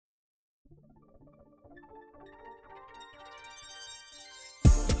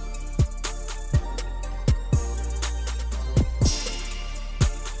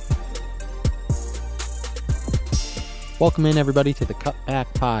Welcome in, everybody, to the Cutback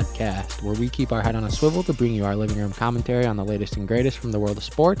Podcast, where we keep our head on a swivel to bring you our living room commentary on the latest and greatest from the world of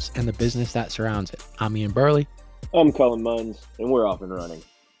sports and the business that surrounds it. I'm Ian Burley. I'm Cullen and and we're off and running.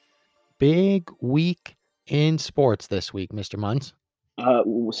 Big week in sports this week, Mr. Munns.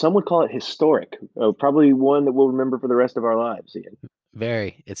 Some would call it historic. Probably one that we'll remember for the rest of our lives, Ian.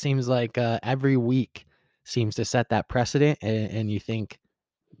 Very. It seems like every week seems to set that precedent, and you think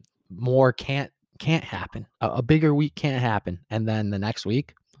more can't happen. A bigger week can't happen, and then the next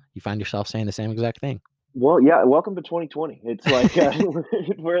week you find yourself saying the same exact thing. Well, yeah. Welcome to 2020. It's like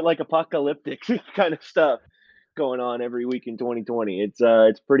we're like apocalyptic kind of stuff going on every week in 2020.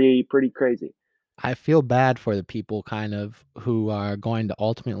 It's pretty crazy. I feel bad for the people kind of who are going to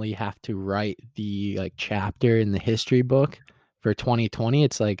ultimately have to write the chapter in the history book for 2020.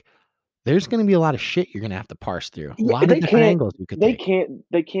 It's like there's going to be a lot of shit you're going to have to parse through. A lot of different angles you could take.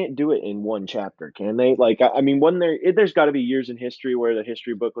 They can't do it in one chapter, can they? Like, I mean, there's got to be years in history where the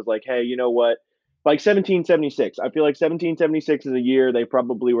history book was like, hey, you know what? Like 1776. I feel like 1776 is a year they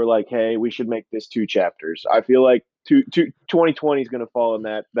probably were like, hey, we should make this 2 chapters. I feel like 2020 is going to fall in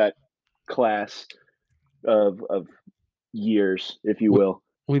that class of years, if you will.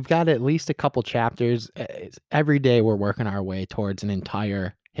 We've got at least a couple chapters. Every day we're working our way towards an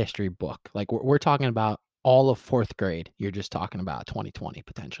entire history book. Like we're talking about all of 4th grade. You're just talking about 2020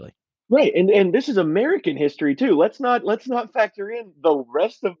 potentially. Right, and this is American history too. Let's not factor in the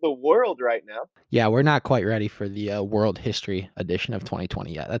rest of the world right now. Yeah, we're not quite ready for the world history edition of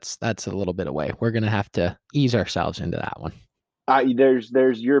 2020 yet. That's a little bit away. We're gonna have to ease ourselves into that one.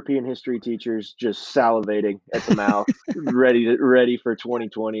 There's European history teachers just salivating at the mouth, ready for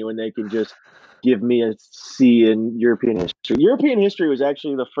 2020 when they can just give me a C in European history. European history was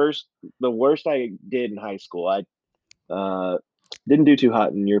actually the worst I did in high school. I didn't do too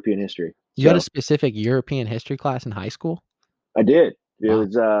hot in European history. You had a specific European history class in high school? I did. It Wow.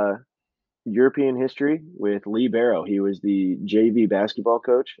 was European history with Lee Barrow. He was the JV basketball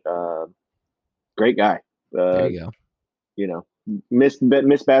coach. Great guy. There you go. You know,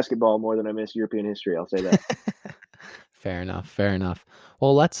 miss basketball more than I miss European history. I'll say that. Fair enough.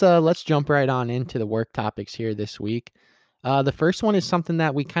 Well, let's jump right on into the work topics here this week. The first one is something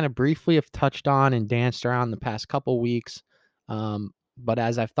that we kind of briefly have touched on and danced around the past couple weeks. But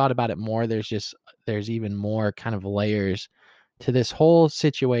as I've thought about it more, there's even more kind of layers to this whole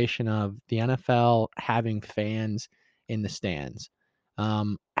situation of the NFL having fans in the stands.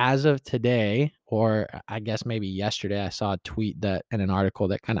 As of today, or I guess maybe yesterday, I saw a tweet and an article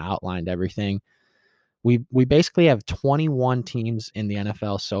that kind of outlined everything. We basically have 21 teams in the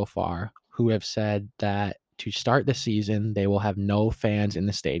NFL so far who have said that to start the season, they will have no fans in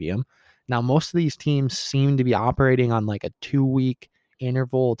the stadium. Now, most of these teams seem to be operating on like a 2-week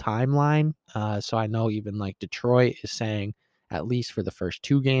interval timeline. So I know even like Detroit is saying at least for the first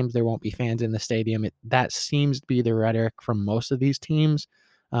 2 games, there won't be fans in the stadium. That seems to be the rhetoric from most of these teams.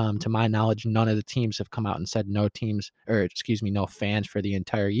 To my knowledge, none of the teams have come out and said no fans for the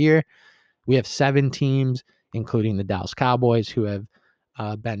entire year. We have 7 teams, including the Dallas Cowboys, who have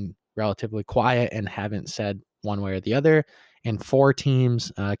been relatively quiet and haven't said one way or the other. And 4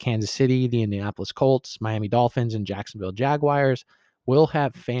 teams, Kansas City, the Indianapolis Colts, Miami Dolphins, and Jacksonville Jaguars, will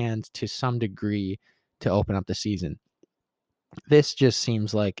have fans to some degree to open up the season. This just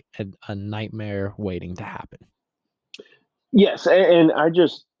seems like a nightmare waiting to happen. Yes, and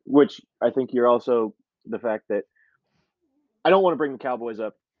which I think you're also the fact that I don't want to bring the Cowboys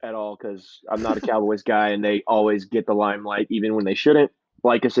up at all because I'm not a Cowboys guy and they always get the limelight even when they shouldn't,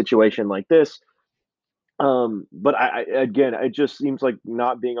 like a situation like this. But again, it just seems like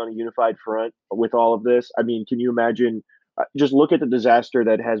not being on a unified front with all of this. I mean, can you imagine? Just look at the disaster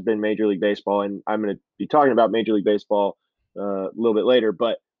that has been Major League Baseball, and I'm going to be talking about Major League Baseball a little bit later.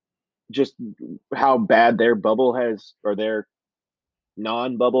 But just how bad their bubble or their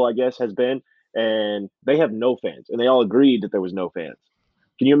non-bubble, I guess, has been, and they have no fans, and they all agreed that there was no fans.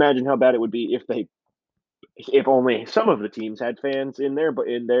 Can you imagine how bad it would be if only some of the teams had fans in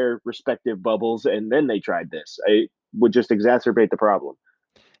their respective bubbles, and then they tried this? It would just exacerbate the problem.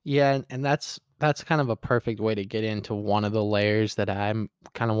 Yeah, and that's kind of a perfect way to get into one of the layers that I'm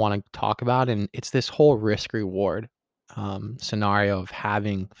kind of want to talk about, and it's this whole risk reward scenario of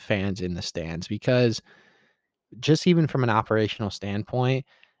having fans in the stands. Because just even from an operational standpoint,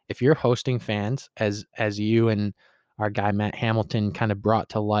 if you're hosting fans, as you and our guy Matt Hamilton kind of brought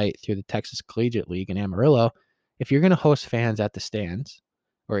to light through the Texas Collegiate League in Amarillo, if you're going to host fans at the stands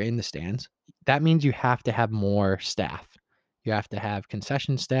or in the stands, that means you have to have more staff. You have to have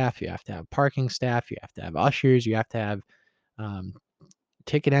concession staff. You have to have parking staff. You have to have ushers. You have to have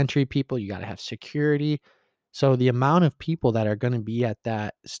ticket entry people. You got to have security. So the amount of people that are going to be at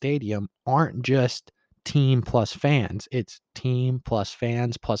that stadium aren't just team plus fans. It's team plus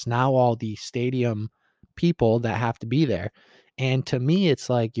fans plus now all the stadium people that have to be there. And to me, it's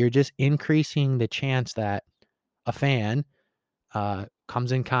like you're just increasing the chance that a fan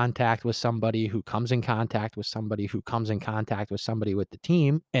comes in contact with somebody who comes in contact with somebody who comes in contact with somebody with the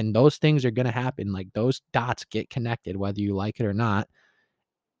team. And those things are going to happen. Like those dots get connected, whether you like it or not.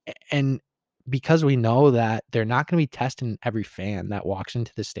 And because we know that they're not gonna be testing every fan that walks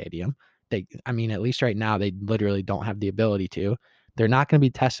into the stadium, I mean, at least right now, they literally don't have the ability to. They're not gonna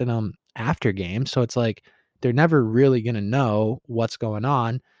be testing them after games, so it's like, they're never really gonna know what's going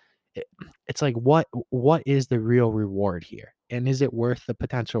on. It it's like, what is the real reward here? And is it worth the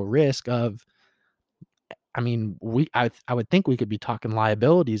potential risk of I mean, I would think we could be talking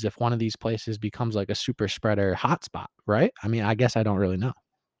liabilities if one of these places becomes like a super spreader hotspot, right? I mean, I guess I don't really know.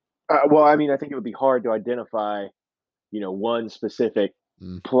 Well, I mean, I think it would be hard to identify, one specific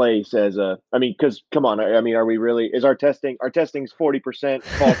Mm. place as a. I mean, because come on, I mean, are we really? Is our testing's 40%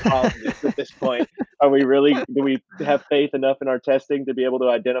 false positives at this point? Are we really? Do we have faith enough in our testing to be able to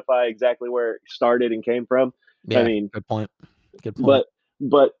identify exactly where it started and came from? I Yeah, mean, good point. Good point. but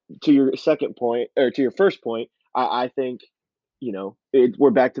but to your second point or to your first point, I think we're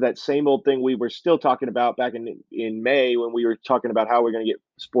back to that same old thing we were still talking about back in May when we were talking about how we're going to get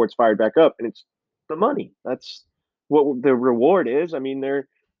sports fired back up, and it's the money. That's what the reward is. I mean,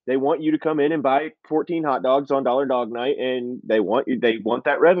 they want you to come in and buy 14 hot dogs on Dollar Dog Night, and they want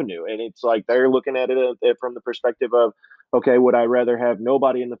that revenue, and it's like they're looking at it from the perspective of, okay, would I rather have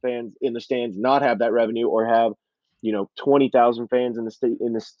nobody in the stands not have that revenue, or have 20,000 fans in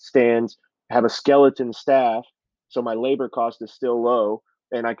the stands, have a skeleton staff, so my labor cost is still low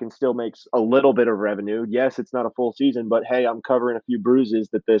and I can still make a little bit of revenue. Yes, it's not a full season, but hey, I'm covering a few bruises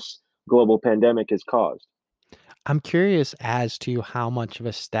that this global pandemic has caused. I'm curious as to how much of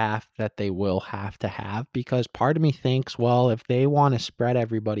a staff that they will have to have because part of me thinks, well, if they want to spread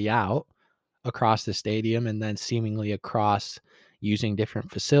everybody out across the stadium and then seemingly across using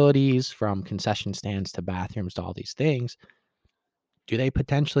different facilities from concession stands to bathrooms to all these things, do they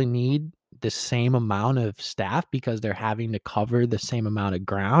potentially need the same amount of staff because they're having to cover the same amount of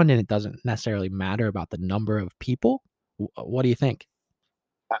ground and it doesn't necessarily matter about the number of people? What do you think?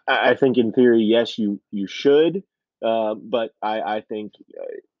 I think in theory, yes, you should, but I think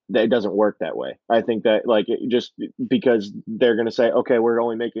that it doesn't work that way. I think that just because they're going to say, okay, we're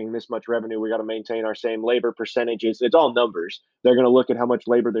only making this much revenue, we got to maintain our same labor percentages. It's all numbers. They're going to look at how much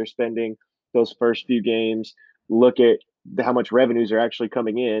labor they're spending those first few games, look at how much revenues are actually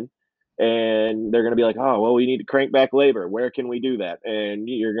coming in, and they're going to be like, oh, well, we need to crank back labor. Where can we do that? And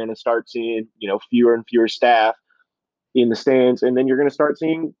you're going to start seeing fewer and fewer staff in the stands, and then you're going to start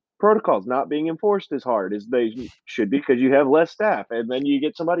seeing protocols not being enforced as hard as they should be because you have less staff, and then you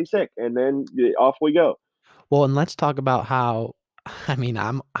get somebody sick, and then off we go. Well, and let's talk about how I mean,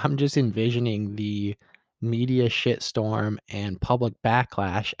 I'm just envisioning the media shitstorm and public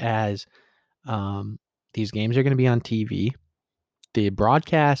backlash as these games are going to be on TV. The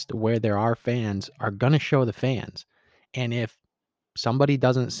broadcast where there are fans are going to show the fans. And if somebody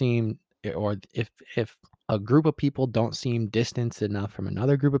doesn't seem or if a group of people don't seem distanced enough from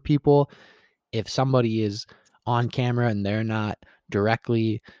another group of people, if somebody is on camera and they're not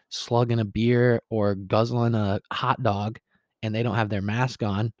directly slugging a beer or guzzling a hot dog and they don't have their mask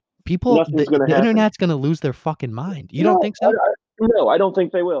on, people Nothing's going to the happen. internet's gonna lose their fucking mind. You don't No, think so? no, I don't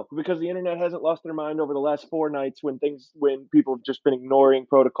think they will, because the internet hasn't lost their mind over the last 4 nights when people have just been ignoring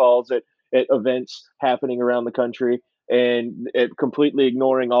protocols at events happening around the country, and completely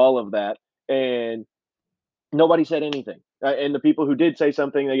ignoring all of that. And nobody said anything. And the people who did say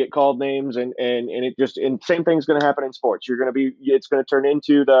something, they get called names, and it just and same thing's going to happen in sports. It's going to turn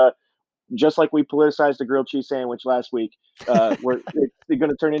into the just like we politicized the grilled cheese sandwich last week. It's going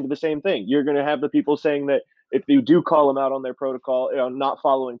to turn into the same thing. You're going to have the people saying that if you do call them out on their protocol, not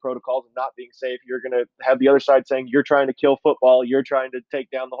following protocols and not being safe, you're going to have the other side saying you're trying to kill football, you're trying to take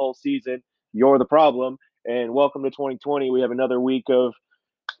down the whole season, you're the problem. And welcome to 2020. We have another week of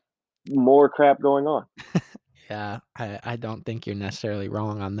more crap going on. Yeah, I don't think you're necessarily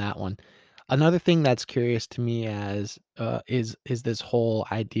wrong on that one. Another thing that's curious to me as is this whole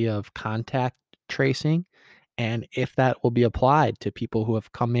idea of contact tracing and if that will be applied to people who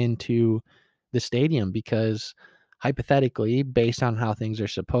have come into the stadium because hypothetically, based on how things are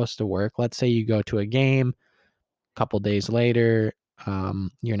supposed to work, let's say you go to a game, a couple days later,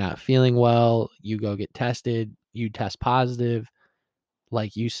 you're not feeling well, you go get tested, you test positive,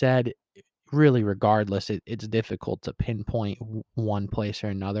 like you said, really regardless, it's difficult to pinpoint one place or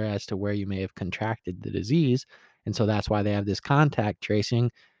another as to where you may have contracted the disease. And so that's why they have this contact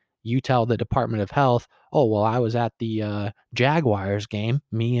tracing. You tell the Department of Health, "Oh, well, I was at the Jaguars game,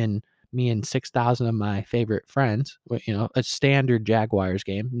 me and 6,000 of my favorite friends, a standard Jaguars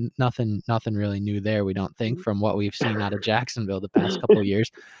game. Nothing really new there, we don't think, from what we've seen out of Jacksonville the past couple of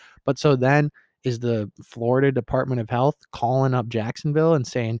years." But so then is the Florida Department of Health calling up Jacksonville and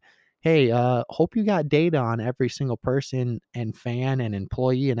saying, "Hey, hope you got data on every single person and fan and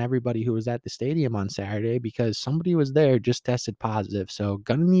employee and everybody who was at the stadium on Saturday because somebody was there just tested positive. So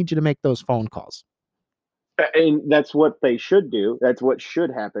gonna need you to make those phone calls." And that's what they should do. That's what should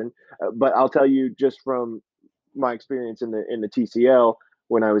happen. But I'll tell you, just from my experience in the TCL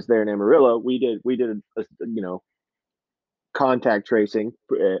when I was there in Amarillo, we did contact tracing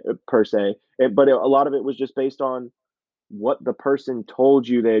per se, but a lot of it was just based on what the person told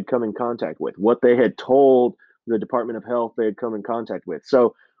you they had come in contact with, what they had told the Department of Health they had come in contact with.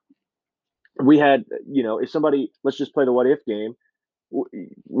 So we had, if somebody, let's just play the what if game.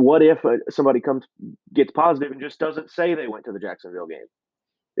 What if somebody gets positive and just doesn't say they went to the Jacksonville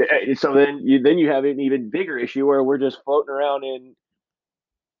game? So then you have an even bigger issue where we're just floating around and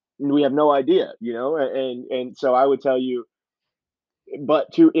we have no idea, and so I would tell you, but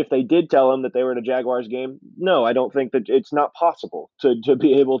if they did tell them that they were in a Jaguars game, no, I don't think that it's not possible to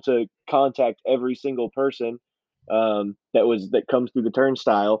be able to contact every single person that comes through the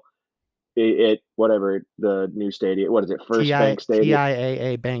turnstile at whatever the new stadium. What is it? First TI Bank Stadium.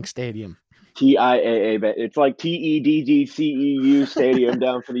 TIAA Bank Stadium. TIAA. It's like TEDGCEU Stadium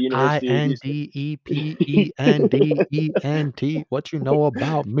down for the I University of N Houston. D E P E N D E N T. What you know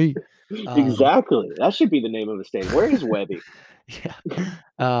about me? Um, Exactly. That should be the name of the stadium. Where is Webby? yeah.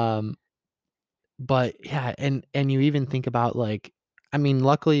 Um, But yeah, and you even think about, like, I mean,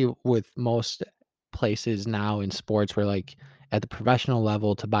 luckily with most places now in sports where, like, at the professional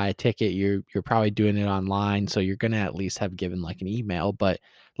level to buy a ticket, you're probably doing it online, so you're gonna at least have given, like, an email. But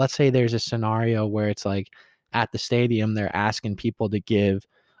let's say there's a scenario where it's like at the stadium, they're asking people to give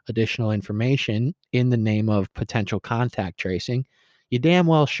additional information in the name of potential contact tracing. You damn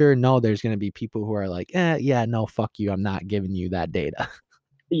well sure know there's gonna be people who are like, yeah, no, fuck you, I'm not giving you that data."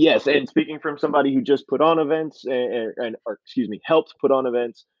 Yes, and speaking from somebody who just put on events or excuse me, helped put on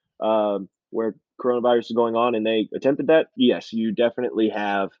events where coronavirus is going on, and they attempted that. Yes, you definitely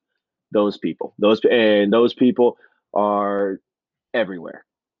have those people. Those people are everywhere.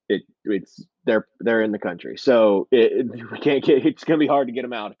 They're in the country, so we can't get. It's going to be hard to get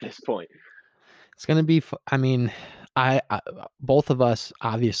them out at this point. It's gonna be I mean, I both of us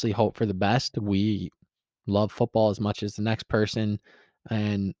obviously hope for the best. We love football as much as the next person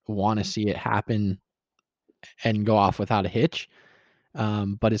and wanna see it happen and go off without a hitch,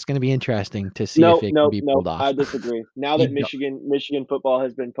 but it's gonna be interesting to see if No, it can no, be no. pulled off. I disagree. Now You that don't Michigan football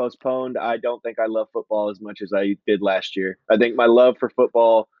has been postponed, I don't think I love football as much as I did last year. I think my love for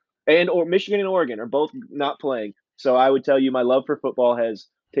football or Michigan and Oregon are both not playing. So I would tell you my love for football has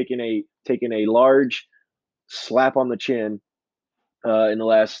taken a large slap on the chin in the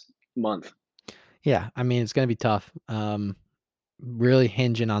last month. Yeah, I mean, it's gonna be tough, really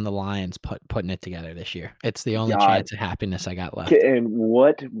hinging on the Lions putting it together this year. It's the only God, chance of happiness I got left. and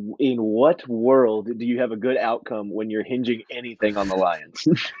in what world do you have a good outcome when you're hinging anything on the Lions?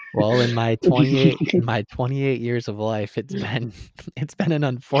 Well, in my 28 years of life, it's been it's been an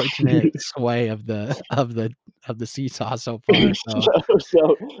unfortunate sway of the seesaw so far, so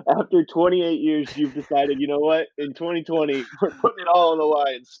So after 28 years, you've decided, you know what? In 2020, we're putting it all on the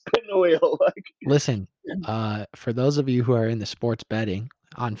line, spin the wheel. Like, listen, for those of you who are into sports betting,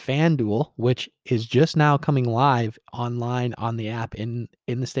 on FanDuel, which is just now coming live online on the app in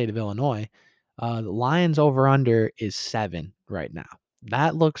the state of Illinois, the Lions over under is 7 right now.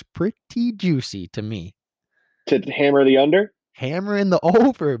 That looks pretty juicy to me. to hammer the under. Hammering the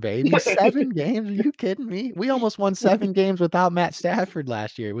over, baby. 7 games? Are you kidding me? We almost won 7 games without Matt Stafford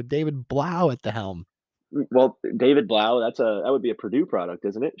last year with David Blau at the helm. Well, David Blau, that would be a Purdue product,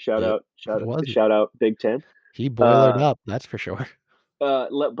 isn't it? Shout It out, shout it out, was shout out, Big Ten. he boilered Uh, up, that's for sure.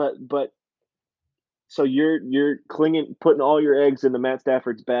 but so you're putting all your eggs in the Matt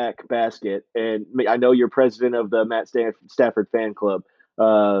Stafford's back basket, and I know you're president of the Stafford fan club.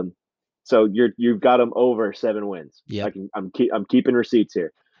 Um, so you've got them over 7 wins. Yep. I'm keeping receipts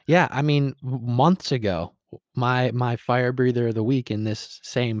here. Yeah, I mean, months ago, my fire breather of the week in this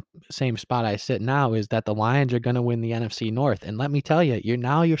same spot I sit now is that the Lions are gonna win the NFC North, and let me tell you,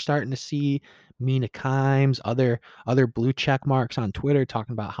 you're starting to see Mina Kimes, other blue check marks on Twitter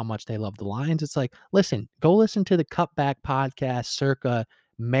talking about how much they love the Lions. It's like, listen, go listen to the Cutback podcast circa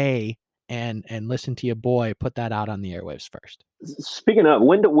May and listen to your boy put that out on the airwaves first. Speaking of,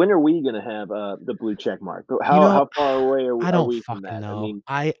 when are we gonna have the blue check mark? You know, How far away I are don't we from fucking that? I know. mean,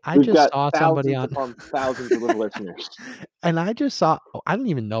 I we've just got saw somebody thousands on upon thousands of listeners. and I just saw I don't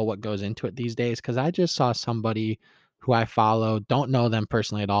even know what goes into it these days because I just saw somebody who I follow, don't know them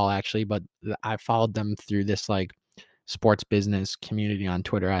personally at all actually, but I followed them through this, like, sports business community on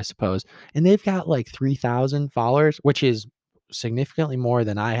Twitter, I suppose, and they've got, like, 3,000 followers, which is significantly more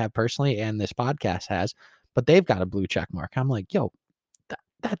than I have personally and this podcast has, but they've got a blue check mark. I'm like, "Yo,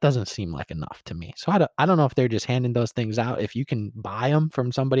 that doesn't seem like enough to me." So I don't know if they're just handing those things out. If you can buy them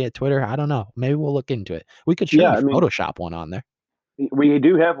from somebody at Twitter, I don't know. Maybe we'll look into it. We could Yeah, surely I mean, Photoshop one on there. we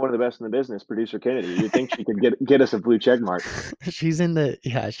do have one of the best in the business, producer Kennedy. You'd think she could get us a blue check mark. She's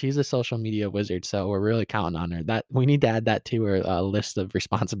a social media wizard, so we're really counting on her. That we need to add that to her, list of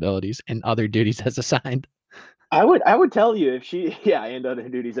responsibilities and other duties as assigned. I would tell you if she yeah, and other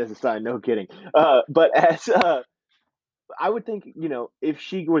duties as assigned, no kidding. But as I would think, if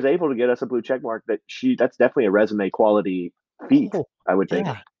she was able to get us a blue check mark, that's definitely a resume quality feat, Oh, I would think.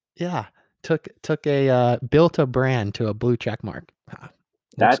 yeah, yeah. Took a, built a brand to a blue check mark.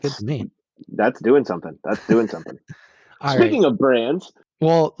 Looks good That's to me. that's doing something. That's doing something. Alright. Speaking of brands,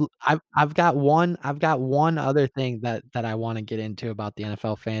 Well, I've got one other thing that I wanna get into about the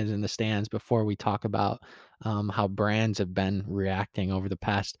NFL fans in the stands before we talk about, how brands have been reacting over the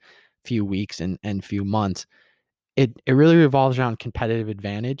past few weeks and few months. It really revolves around competitive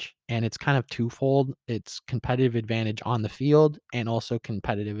advantage, and it's kind of twofold. It's competitive advantage on the field and also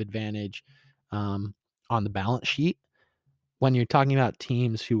competitive advantage, um, on the balance sheet. When you're talking about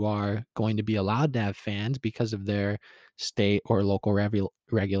teams who are going to be allowed to have fans because of their state or local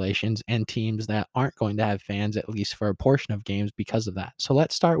regulations, and teams that aren't going to have fans, at least for a portion of games, because of that. So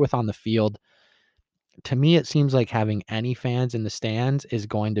let's start with on the field. To me, it seems like having any fans in the stands is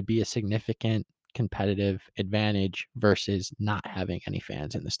going to be a significant competitive advantage versus not having any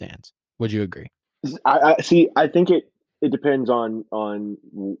fans in the stands. Would you agree? I see. I think it depends on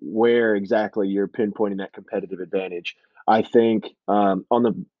where exactly you're pinpointing that competitive advantage. I think on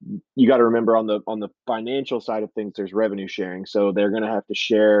the you got to remember on the financial side of things, there's revenue sharing, so they're going to have to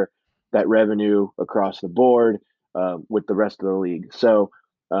share that revenue across the board with the rest of the league. So,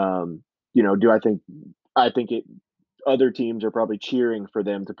 do I think it other teams are probably cheering for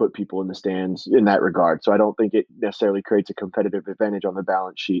them to put people in the stands in that regard. So I don't think it necessarily creates a competitive advantage on the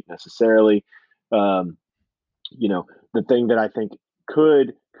balance sheet necessarily. Um, the thing that I think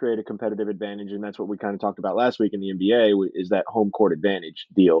could create a competitive advantage, and that's what we kind of talked about last week in the NBA, is that home court advantage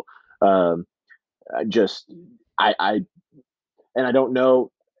deal. Um, I just, I, and I don't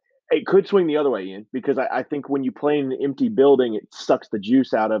know. It could swing the other way, Ian, because I think when you play in an empty building, it sucks the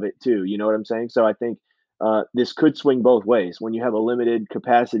juice out of it too. You know what I'm saying? So I think this could swing both ways. When you have a limited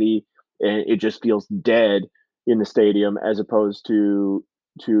capacity, and it just feels dead in the stadium, as opposed to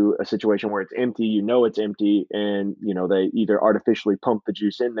a situation where it's empty. You know it's empty, and they either artificially pump the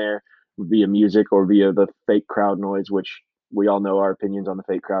juice in there via music or via the fake crowd noise, which we all know our opinions on the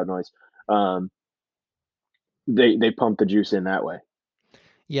fake crowd noise. Um, they pump the juice in that way.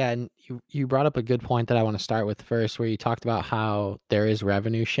 Yeah, and you brought up a good point that I want to start with first, where you talked about how there is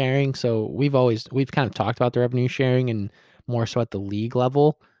revenue sharing. So we've kind of talked about the revenue sharing and more so at the league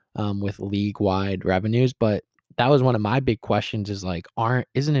level, with league wide revenues. But that was one of my big questions: is like, aren't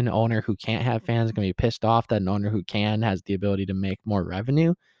isn't an owner who can't have fans going to be pissed off that an owner who can has the ability to make more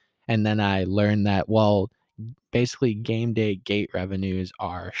revenue? And then I learned that, well, basically game day gate revenues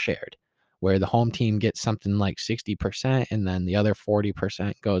are shared, where the home team gets something like 60% and then the other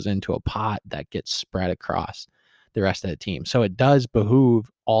 40% goes into a pot that gets spread across the rest of the team. So it does behoove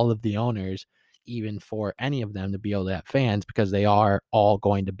all of the owners, even for any of them, to be able to have fans because they are all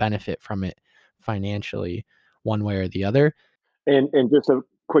going to benefit from it financially one way or the other. And just a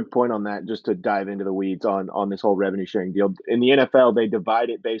quick point on that, just to dive into the weeds on this whole revenue sharing deal. In the NFL, they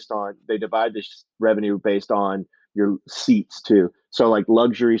divide this revenue based on your seats too. So like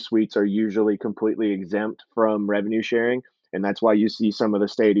luxury suites are usually completely exempt from revenue sharing, and that's why you see some of the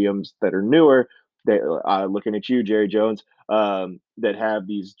stadiums that are newer. That looking at you, Jerry Jones, that have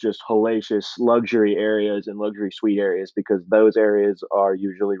these just hellacious luxury areas and luxury suite areas because those areas are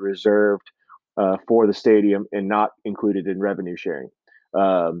usually reserved for the stadium and not included in revenue sharing.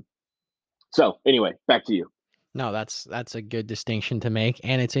 Um, so anyway, back to you. No, that's a good distinction to make,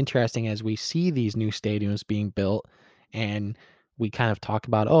 and it's interesting as we see these new stadiums being built, and we kind of talk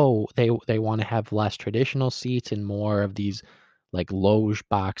about, oh, they want to have less traditional seats and more of these like loge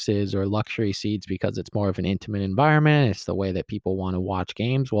boxes or luxury seats because it's more of an intimate environment. It's the way that people want to watch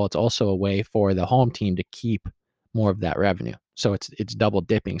games. Well, it's also a way for the home team to keep more of that revenue. So it's double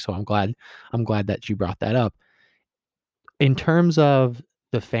dipping. So I'm glad that you brought that up. In terms of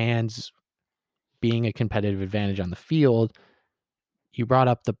the fans being a competitive advantage on the field, you brought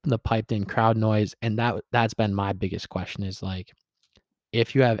up the piped in crowd noise, and that's been my biggest question is like,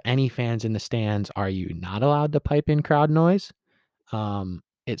 if you have any fans in the stands, are you not allowed to pipe in crowd noise?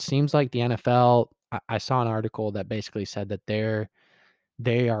 It seems like the NFL, I saw an article that basically said that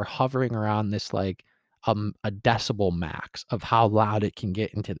they are hovering around this like a decibel max of how loud it can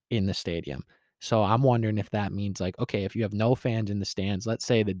get in the stadium. So I'm wondering if that means like, okay, if you have no fans in the stands, let's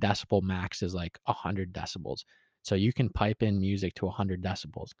say the decibel max is like 100 decibels. So you can pipe in music to 100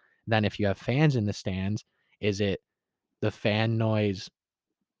 decibels. Then if you have fans in the stands, is it the fan noise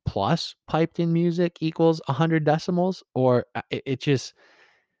plus piped in music equals 100 decibels? Or it just,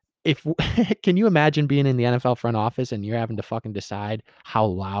 if can you imagine being in the NFL front office and you're having to fucking decide how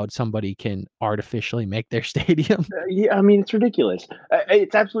loud somebody can artificially make their stadium? Yeah, I mean, it's ridiculous.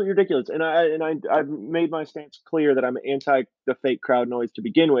 It's absolutely ridiculous, and I've made my stance clear that I'm anti the fake crowd noise to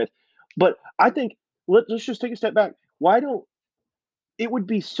begin with, but I think let's just take a step back. Why don't it would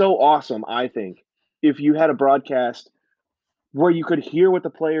be so awesome, I think, if you had a broadcast where you could hear what the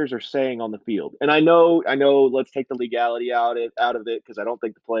players are saying on the field. And I know, let's take the legality out of it because I don't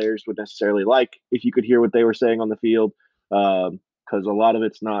think the players would necessarily like if you could hear what they were saying on the field, because a lot of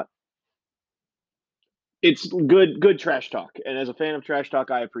it's not. It's good trash talk, and as a fan of trash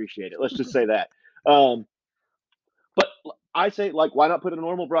talk, I appreciate it. Let's just say that. Um, but I say, like, why not put a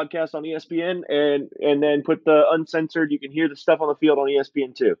normal broadcast on ESPN and then put the uncensored? You can hear the stuff on the field on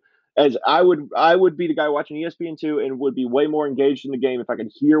ESPN too. As I would be the guy watching ESPN two and would be way more engaged in the game if I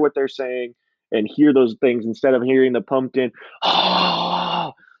could hear what they're saying and hear those things instead of hearing the pumped in,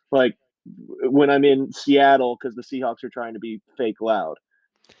 ah, like when I'm in Seattle because the Seahawks are trying to be fake loud.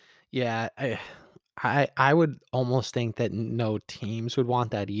 Yeah, I would almost think that no teams would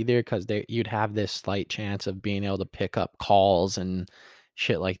want that either because you'd have this slight chance of being able to pick up calls and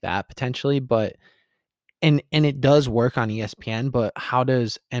shit like that potentially. But and it does work on ESPN, but how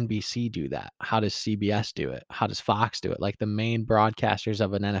does NBC do that? How does CBS do it? How does Fox do it? Like the main broadcasters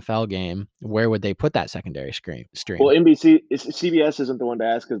of an NFL game, where would they put that secondary stream? Well, CBS isn't the one to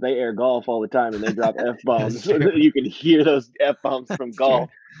ask because they air golf all the time and they drop f That's bombs. true. You can hear those f bombs from That's true. golf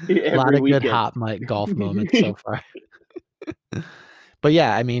A lot every of good weekend. hot mic golf moments so far. But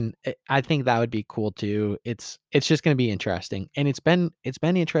yeah, I mean, I think that would be cool too. It's just gonna be interesting, and it's been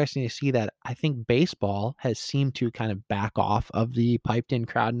interesting to see that I think baseball has seemed to kind of back off of the piped in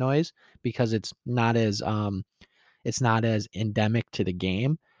crowd noise because it's not as endemic to the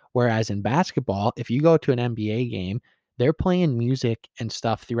game. Whereas in basketball, if you go to an NBA game, they're playing music and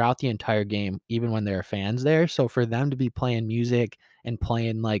stuff throughout the entire game, even when there are fans there. So for them to be playing music and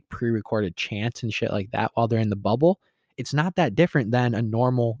playing like pre-recorded chants and shit like that while they're in the bubble, it's not that different than a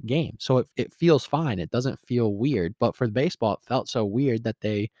normal game. So it feels fine. It doesn't feel weird. But for baseball, it felt so weird that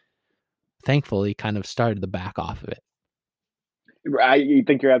they thankfully kind of started to back off of it. You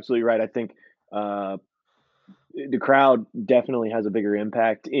think you're absolutely right. I think uh, the crowd definitely has a bigger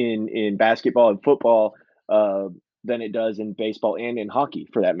impact in basketball and football than it does in baseball and in hockey,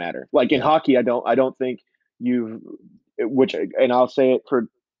 for that matter. Like in Yep. hockey, I don't think you've which and I'll say it for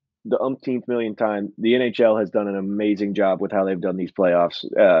the umpteenth million time, the NHL has done an amazing job with how they've done these playoffs.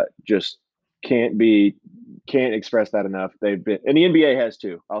 Just can't be can't express that enough. They've been, and the NBA has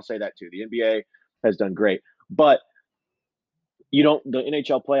too. I'll say that too. The NBA has done great, but you don't. The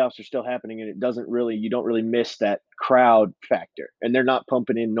NHL playoffs are still happening, and it doesn't really. You don't really miss that crowd factor, and they're not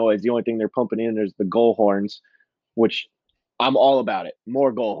pumping in noise. The only thing they're pumping in is the goal horns, which I'm all about it.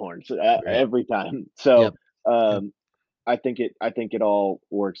 More goal horns Right. every time. So Yep. Yep. um, I think it all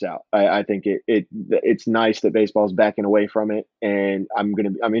works out. I think it's nice that baseball's backing away from it, and I'm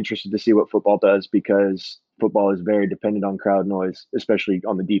interested to see what football does because football is very dependent on crowd noise, especially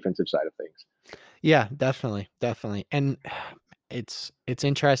on the defensive side of things. Yeah, definitely, definitely. And it's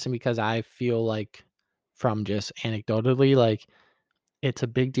interesting because I feel like from just anecdotally, like it's a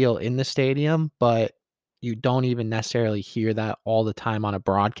big deal in the stadium, but you don't even necessarily hear that all the time on a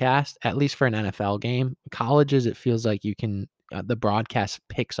broadcast, at least for an NFL game. Colleges, it feels like you can the broadcast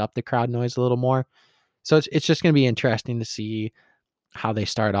picks up the crowd noise a little more. So it's just going to be interesting to see how they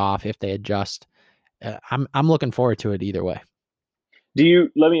start off if they adjust. I'm looking forward to it either way. Do you?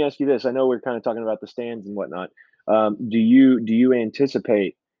 Let me ask you this. I know we're kind of talking about the stands and whatnot. Do you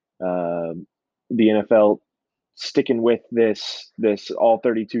anticipate the NFL sticking with this all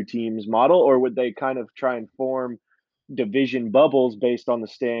 32 teams model, or would they kind of try and form division bubbles based on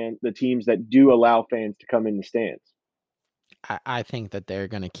the teams that do allow fans to come in the stands? I think that they're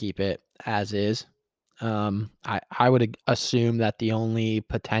going to keep it as is. I would assume that the only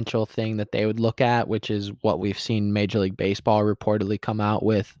potential thing that they would look at, which is what we've seen Major League Baseball reportedly come out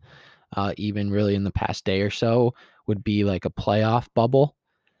with, even really in the past day or so, would be like a playoff bubble.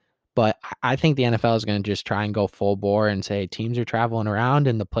 But I think the NFL is going to just try and go full bore and say teams are traveling around,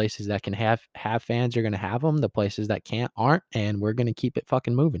 and the places that can have fans are going to have them. The places that can't aren't, and we're going to keep it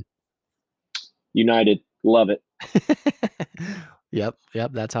fucking moving. United, love it. Yep,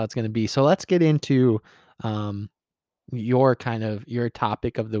 yep, that's how it's going to be. So let's get into um, your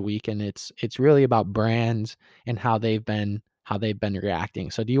topic of the week, and it's really about brands and how they've been reacting.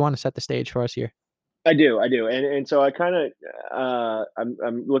 So do you want to set the stage for us here? I do, and so I kind of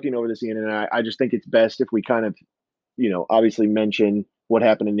I'm looking over this, Ian, and I just think it's best if we kind of obviously mention what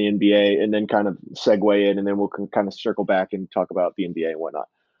happened in the NBA and then kind of segue in, and then we'll kind of circle back and talk about the NBA and whatnot.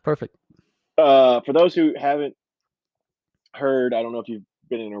 Perfect. For those who haven't heard, I don't know if you've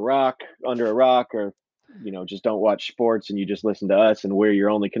been in Iraq, under a rock, or just don't watch sports and you just listen to us, and we're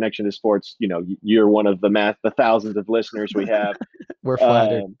your only connection to sports. You're one of the thousands of listeners we have. We're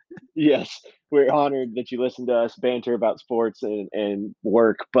flattered. Um, yes, we're honored that you listen to us banter about sports and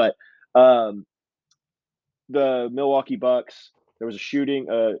work. But um, the Milwaukee Bucks, there was a shooting.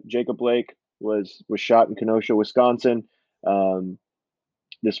 Jacob Blake was shot in Kenosha, Wisconsin. Um,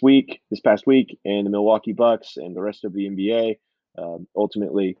 this past week, and the Milwaukee Bucks and the rest of the NBA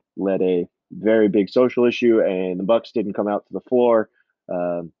ultimately led a very big social issue, and the Bucks didn't come out to the floor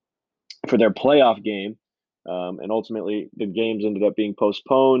um, for their playoff game, and ultimately the games ended up being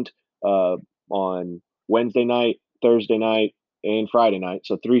postponed on Wednesday night, Thursday night, and Friday night.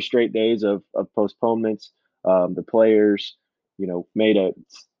 So 3 straight days of postponements. The players, made a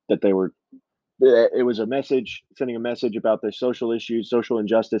that they were it was a message, sending a message about the social issues, social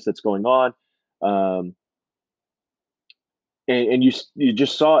injustice that's going on. Um, and you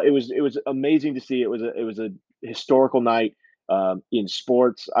just saw it was amazing to see. It was a historical night in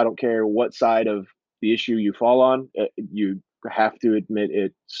sports. I don't care what side of the issue you fall on. You have to admit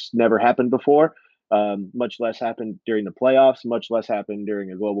it's never happened before. Much less happened during the playoffs. Much less happened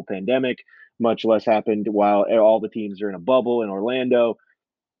during a global pandemic. Much less happened while all the teams are in a bubble in Orlando,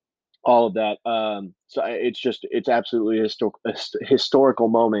 all of that. So it's absolutely a historical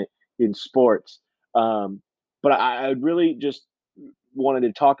moment in sports. But I really just wanted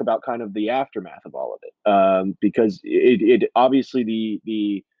to talk about kind of the aftermath of all of it, because it obviously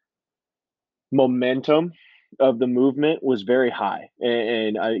the momentum of the movement was very high,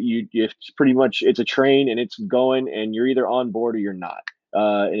 and it's pretty much, it's a train and it's going, and you're either on board or you're not.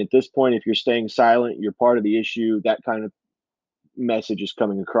 And at this point, if you're staying silent, you're part of the issue. That kind of message is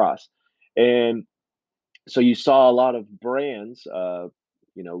coming across. And so you saw a lot of brands, the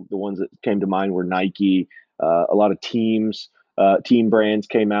ones that came to mind were Nike. A lot of team brands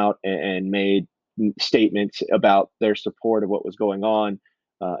came out and made statements about their support of what was going on,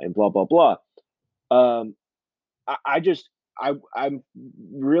 and blah blah blah. Um, I just I'm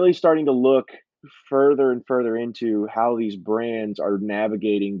really starting to look further and further into how these brands are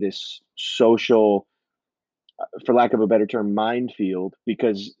navigating this social, for lack of a better term, minefield,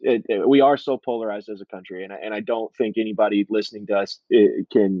 because we are so polarized as a country, and I don't think anybody listening to us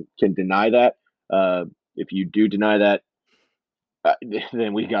can deny that. If you do deny that, uh,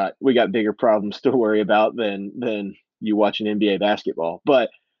 then we got bigger problems to worry about than you watching NBA basketball. But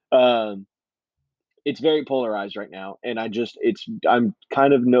um, it's very polarized right now, and I'm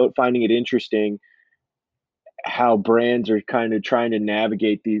kind of finding it interesting how brands are kind of trying to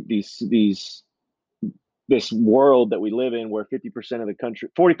navigate these this world that we live in, where 50% of the country,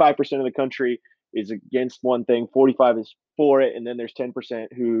 45% of the country is against one thing, 45 is for it, and then there's 10%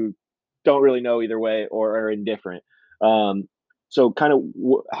 who don't really know either way or are indifferent. Um, so kind of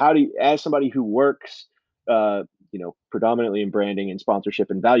how do you, as somebody who works, predominantly in branding and sponsorship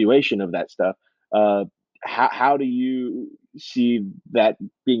and valuation of that stuff, uh, how do you see that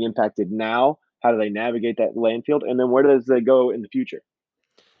being impacted now? How do they navigate that landfill? And then where does they go in the future?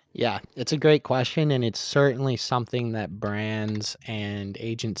 Yeah, it's a great question, and it's certainly something that brands and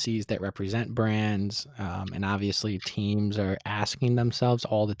agencies that represent brands, and obviously teams are asking themselves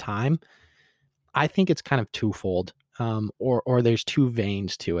all the time. I think it's kind of twofold, or there's two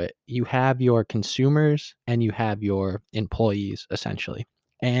veins to it. You have your consumers and you have your employees, essentially,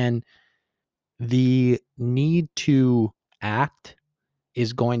 and the need to act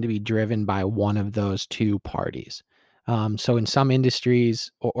is going to be driven by one of those two parties. So in some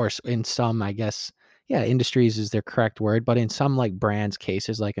industries, in some, I guess, yeah, industries is the correct word, but in some like brands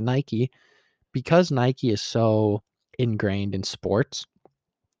cases, like a Nike, because Nike is so ingrained in sports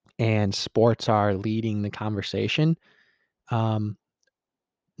and sports are leading the conversation, um,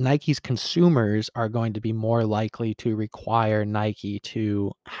 Nike's consumers are going to be more likely to require Nike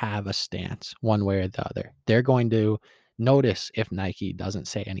to have a stance one way or the other. They're going to notice if Nike doesn't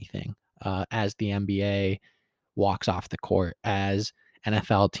say anything, as the NBA walks off the court, as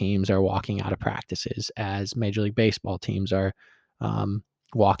NFL teams are walking out of practices, as Major League Baseball teams are um,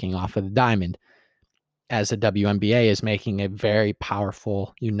 walking off of the diamond, as the WNBA is making a very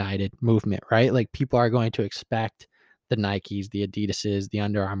powerful, united movement, right? Like people are going to expect the Nikes, the Adidases, the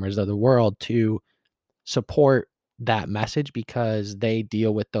Under Armours of the world to support that message because they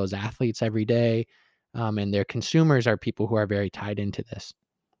deal with those athletes every day. And their consumers are people who are very tied into this.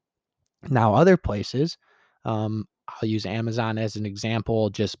 Now, other places, I'll use Amazon as an example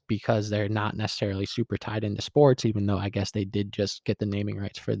just because they're not necessarily super tied into sports, even though I guess they did just get the naming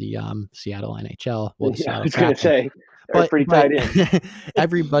rights for the Seattle NHL, well, the Yeah, I Seattle was gonna Kraken. say they're But pretty tied in.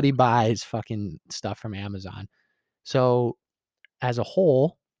 everybody buys fucking stuff from Amazon. So as a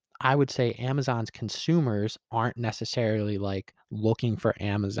whole, I would say Amazon's consumers aren't necessarily like looking for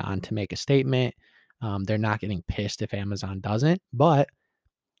Amazon to make a statement. They're not getting pissed if Amazon doesn't, but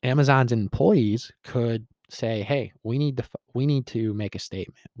Amazon's employees could say, "Hey, we need to make a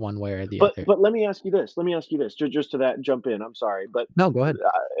statement one way or the other." But let me ask you this. Let me ask you this. Just to that jump in. I'm sorry, but No, go ahead.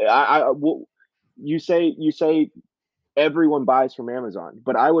 well, you say everyone buys from Amazon,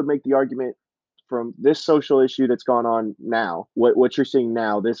 but I would make the argument from this social issue that's gone on now, what you're seeing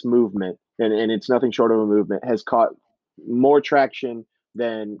now, this movement, and it's nothing short of a movement, has caught more traction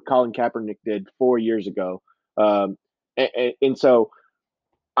than Colin Kaepernick did 4 years ago. And so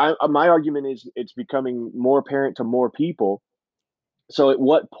my argument is it's becoming more apparent to more people. So at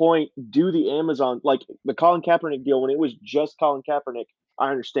what point do the Amazon, like the Colin Kaepernick deal, when it was just Colin Kaepernick, I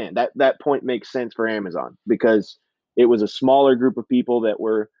understand that point makes sense for Amazon because it was a smaller group of people that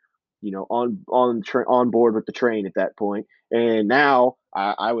were, on board with the train at that point. And now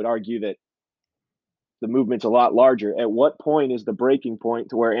I would argue that the movement's a lot larger. At what point is the breaking point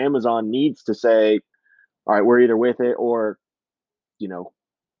to where Amazon needs to say, all right, we're either with it or, you know,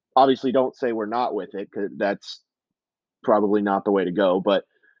 obviously don't say we're not with it because that's probably not the way to go. But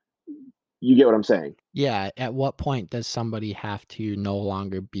you get what I'm saying. Yeah, at what point does somebody have to no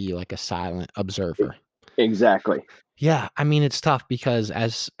longer be like a silent E- observer? Exactly. Yeah, I mean, it's tough because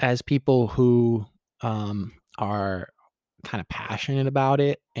as people who are kind of passionate about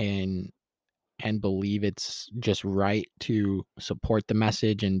it and believe it's just right to support the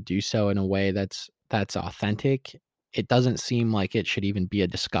message and do so in a way that's authentic, it doesn't seem like it should even be a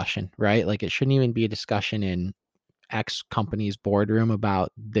discussion, right? Like it shouldn't even be a discussion in X company's boardroom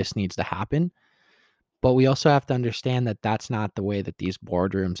about this needs to happen. But we also have to understand that that's not the way that these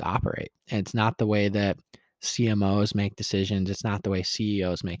boardrooms operate. And it's not the way that CMOs make decisions. It's not the way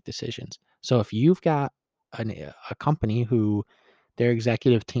CEOs make decisions. So if you've got a company who their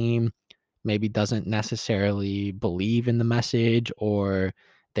executive team maybe doesn't necessarily believe in the message or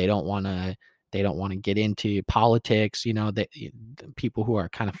they don't want to they don't want to get into politics, that the people who are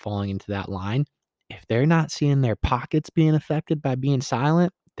kind of falling into that line, if they're not seeing their pockets being affected by being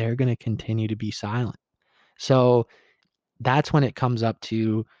silent, they're going to continue to be silent. So that's when it comes up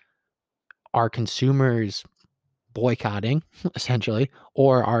to our consumers boycotting essentially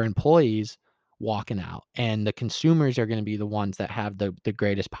or our employees walking out. And the consumers are going to be the ones that have the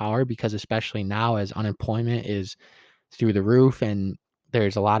greatest power because especially now as unemployment is through the roof and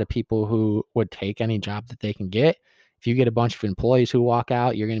there's a lot of people who would take any job that they can get. If you get a bunch of employees who walk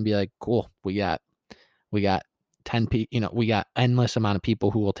out, you're going to be like, "Cool, we got 10 people, we got endless amount of people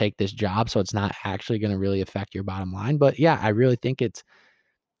who will take this job, so it's not actually going to really affect your bottom line." But yeah, I really think it's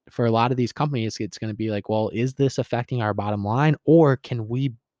for a lot of these companies, it's going to be like, well, is this affecting our bottom line or can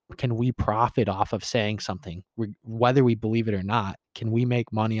we profit off of saying something whether we believe it or not? Can we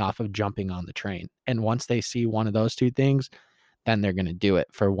make money off of jumping on the train? And once they see one of those two things, then they're going to do it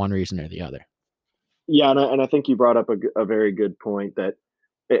for one reason or the other. Yeah, and I think you brought up a very good point that,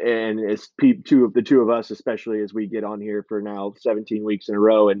 and as two of us, especially as we get on here for now 17 weeks in a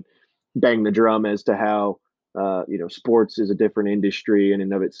row and bang the drum as to how sports is a different industry and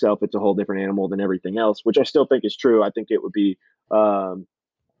in of itself it's a whole different animal than everything else, which I still think is true. I think it would be um,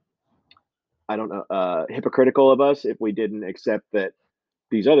 I don't know hypocritical of us if we didn't accept that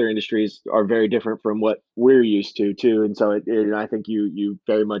these other industries are very different from what we're used to too. And so I think you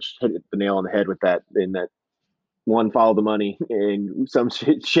very much hit the nail on the head with that. In that one, follow the money in some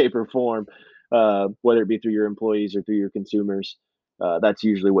shape or form, whether it be through your employees or through your consumers. That's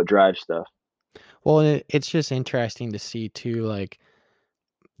usually what drives stuff. Well, it's just interesting to see too, like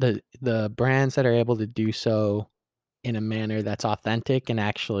the brands that are able to do so in a manner that's authentic and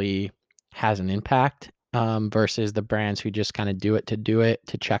actually has an impact versus the brands who just kind of do it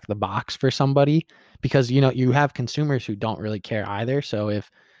to check the box for somebody. Because you have consumers who don't really care either. So if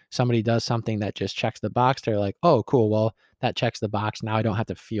somebody does something that just checks the box, they're like, oh, cool, well, that checks the box. Now I don't have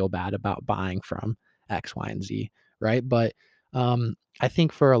to feel bad about buying from X, Y, and Z, right? But I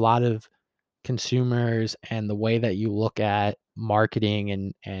think for a lot of consumers and the way that you look at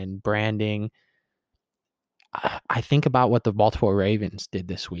marketing and branding, I think about what the Baltimore Ravens did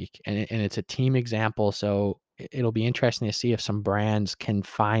this week, and it's a team example, so it'll be interesting to see if some brands can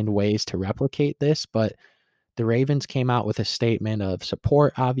find ways to replicate this. But the Ravens came out with a statement of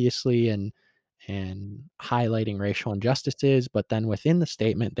support, obviously, and highlighting racial injustices, but then within the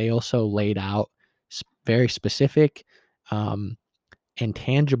statement, they also laid out very specific, um, and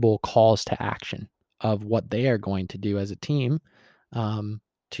tangible calls to action of what they are going to do as a team, um,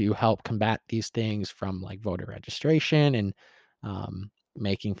 to help combat these things, from like voter registration and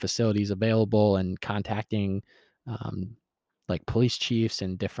making facilities available and contacting, um, like police chiefs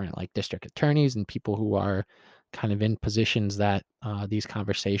and different like district attorneys and people who are kind of in positions that these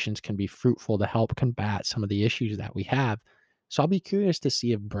conversations can be fruitful to help combat some of the issues that we have. So I'll be curious to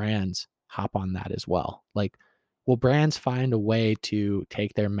see if brands hop on that as well. Like, will brands find a way to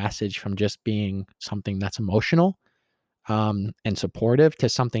take their message from just being something that's emotional, and supportive, to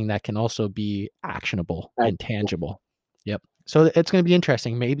something that can also be actionable and tangible? Yep. So it's going to be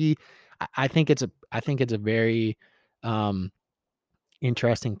interesting. Maybe I think it's a very um,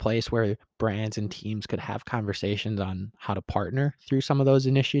 interesting place where brands and teams could have conversations on how to partner through some of those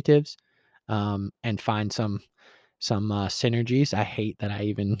initiatives, and find some synergies. I hate that I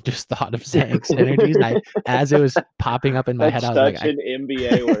even just thought of saying synergies. As it was popping up in my head, That's I was like, such an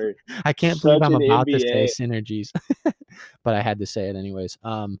NBA word. I can't believe Such I'm an about to say NBA. synergies, but I had to say it anyways.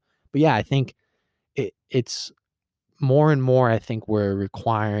 But yeah, I think it's more and more. I think we're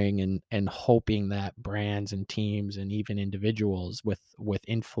requiring and hoping that brands and teams and even individuals with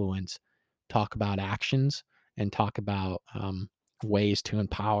influence talk about actions and talk about, ways to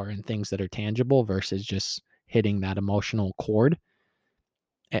empower and things that are tangible versus just hitting that emotional chord.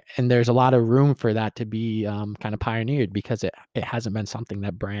 And there's a lot of room for that to be, kind of pioneered, because it hasn't been something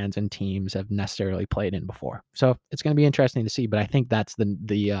that brands and teams have necessarily played in before. So it's going to be interesting to see. But I think that's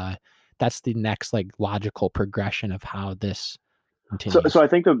the next like logical progression of how this So continues. I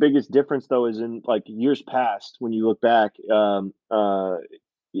think the biggest difference though is in like years past when you look back, it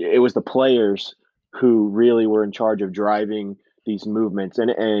was the players who really were in charge of driving these movements,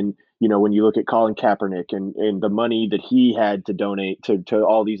 and when you look at Colin Kaepernick and the money that he had to donate to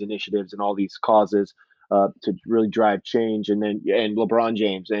all these initiatives and all these causes, to really drive change, and LeBron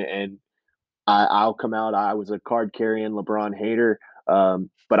James, and I'll come out. I was a card carrying LeBron hater,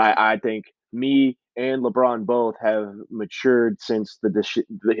 but I think me and LeBron both have matured since the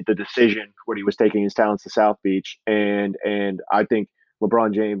decision when he was taking his talents to South Beach, and I think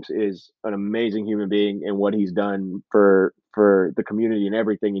LeBron James is an amazing human being and what he's done for the community and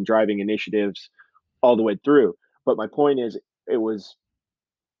everything, and driving initiatives all the way through. But my point is, it was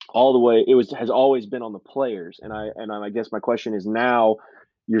all the way it was has always been on the players, and I guess my question is, now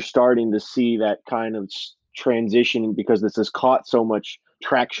you're starting to see that kind of transition because this has caught so much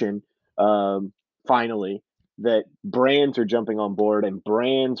traction, finally, that brands are jumping on board, and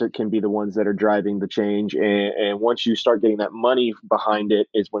can be the ones that are driving the change, and once you start getting that money behind it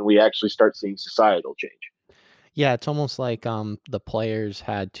is when we actually start seeing societal change. Yeah, it's almost like, the players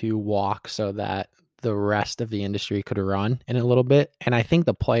had to walk so that the rest of the industry could run in a little bit. And I think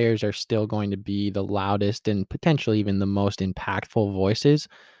the players are still going to be the loudest and potentially even the most impactful voices,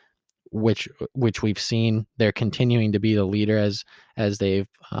 which we've seen. They're continuing to be the leader as they've,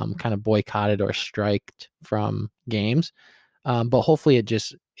 kind of boycotted or striked from games. But hopefully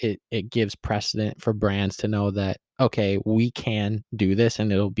it gives precedent for brands to know that, okay, we can do this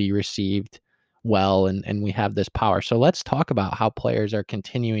and it'll be received well, and we have this power. So let's talk about how players are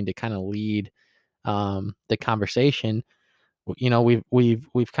continuing to kind of lead, the conversation.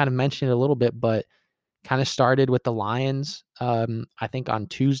 We've kind of mentioned it a little bit, but kind of started with the Lions, I think on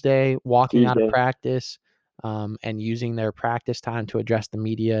Tuesday, walking out of Tuesday. practice, and using their practice time to address the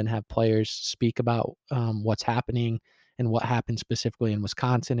media and have players speak about, what's happening and what happened specifically in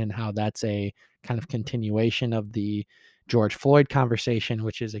Wisconsin, and how that's a kind of continuation of the George Floyd conversation,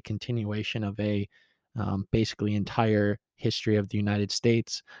 which is a continuation of a, basically entire history of the United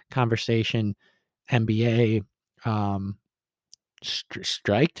States conversation. NBA, um,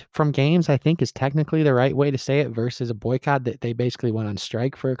 striked from games, I think is technically the right way to say it, versus a boycott. That they basically went on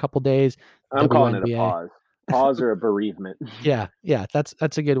strike for a couple days. I'm calling it a WNBA. pause or a bereavement. Yeah, yeah,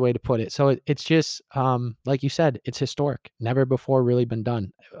 that's a good way to put it. So it's just, like you said, it's historic. Never before really been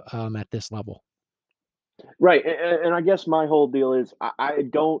done, at this level. Right, and I guess my whole deal is I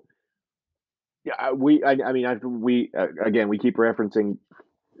don't yeah, I mean, again, we keep referencing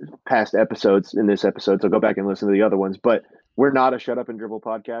past episodes in this episode, so go back and listen to the other ones, but we're not a shut up and dribble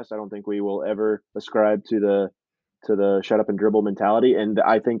podcast. I don't think we will ever ascribe to the shut up and dribble mentality, and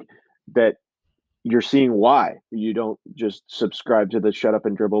I think that you're seeing why you don't just subscribe to the shut up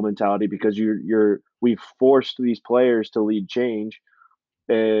and dribble mentality because we've forced these players to lead change,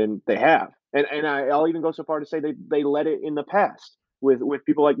 and they have. And I'll even go so far to say they let it in the past with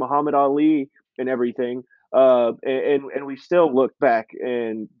people like Muhammad Ali and everything. And we still look back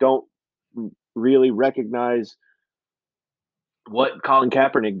and don't really recognize what Colin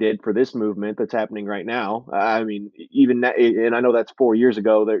Kaepernick did for this movement that's happening right now. I mean, even that, and I know that's 4 years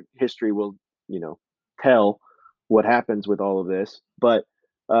ago. Their history will, you know, tell what happens with all of this. But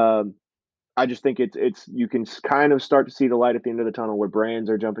um, I just think it's you can kind of start to see the light at the end of the tunnel where brands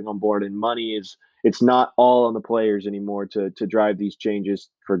are jumping on board and money is it's not all on the players anymore to drive these changes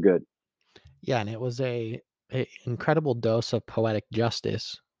for good. Yeah, and it was a incredible dose of poetic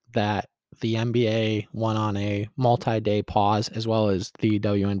justice that the NBA went on a multi-day pause, as well as the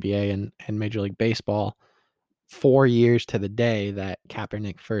WNBA and Major League Baseball, 4 years to the day that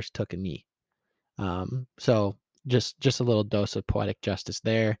Kaepernick first took a knee. So just a little dose of poetic justice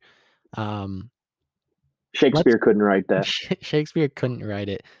there. Um, let's Shakespeare couldn't write that. Shakespeare couldn't write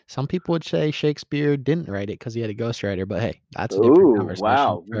it. Some people would say Shakespeare didn't write it because he had a ghostwriter, but hey, that's a different Ooh, conversation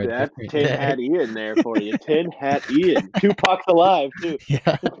wow. for a That's different Tin day. Hat Ian there for you. Tin Hat Ian. Tupac's alive too.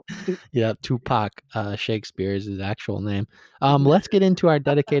 Yeah. Yeah, Tupac, Shakespeare is his actual name. Let's get into our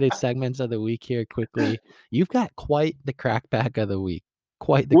dedicated segments of the week here quickly. You've got quite the crackback of the week.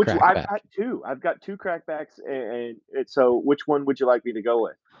 Quite the Which I've crackback. got two. I've got two crackbacks, and so which one would you like me to go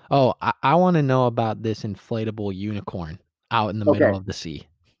with? Oh, I wanna know about this inflatable unicorn out in the middle Okay. of the sea.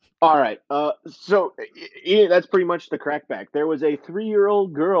 All right. That's pretty much the crackback. There was a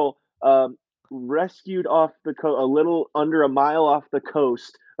 3-year-old girl rescued off a little under a mile off the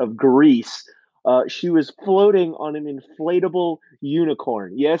coast of Greece. She was floating on an inflatable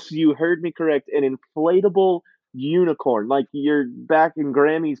unicorn. Yes, you heard me correct. An inflatable unicorn, like you're back in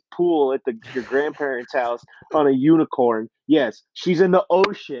Grammy's pool at your grandparents' house on a unicorn. Yes, she's in the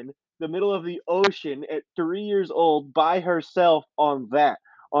ocean, the middle of the ocean, at 3 years old by herself on an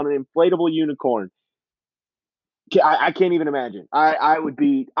inflatable unicorn. I can't even imagine. I would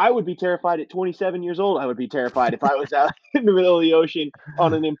be terrified at 27 years old. I would be terrified if I was out in the middle of the ocean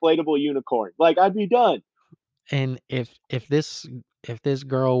on an inflatable unicorn. Like I'd be done. And if this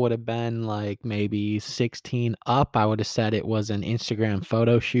girl would have been, like, maybe 16 up, I would have said it was an Instagram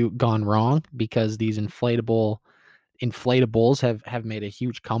photo shoot gone wrong because these inflatables have made a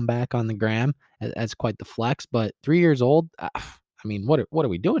huge comeback on the gram as quite the flex, but 3 years old, I mean, what are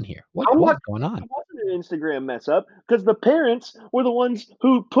we doing here? I'm What not is going on? It wasn't an Instagram mess up because the parents were the ones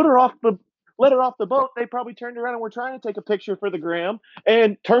who let her off the boat. They probably turned around and were trying to take a picture for the gram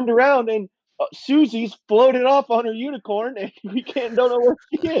and turned around and Susie's floated off on her unicorn and we can't don't know where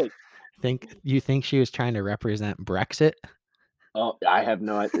she is. Think she was trying to represent Brexit? Oh, I have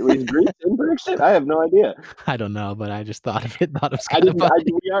no idea. Was Greece in Brexit? I have no idea. I don't know, but I just thought of it, thought it was I kinda didn't. funny.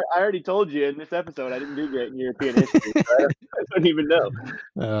 I already told you in this episode I didn't do great in European history, so I don't even know.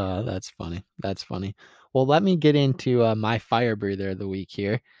 Oh, that's funny, that's funny. Well, let me get into, my fire breather of the week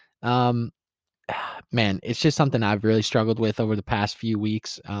here. Um, man, it's just something I've really struggled with over the past few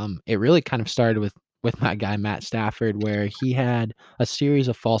weeks. It really kind of started with my guy Matt Stafford, where he had a series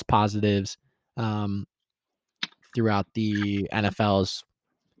of false positives, um, throughout the NFL's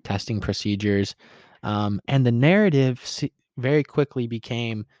testing procedures. And the narrative very quickly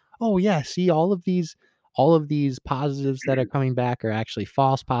became, oh yeah, see all of these positives that are coming back are actually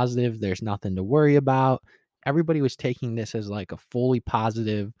false positive. There's nothing to worry about. Everybody was taking this as like a fully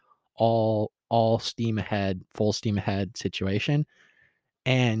positive, all steam ahead, full steam ahead situation.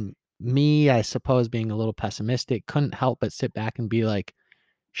 And me, I suppose, being a little pessimistic, couldn't help but sit back and be like,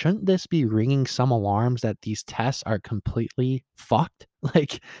 shouldn't this be ringing some alarms that these tests are completely fucked?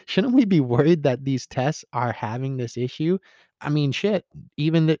 Like, shouldn't we be worried that these tests are having this issue? I mean, shit,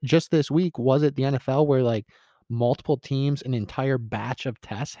 even just this week, was it the NFL where like multiple teams, an entire batch of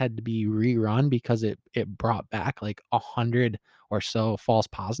tests had to be rerun because it brought back like 100 or so false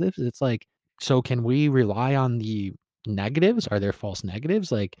positives? It's like, so can we rely on the negatives? Are there false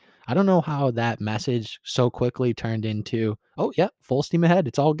negatives? Like, I don't know how that message so quickly turned into, "Oh, yeah, full steam ahead.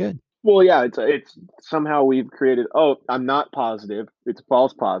 It's all good." Well, yeah, it's somehow we've created. Oh, I'm not positive. It's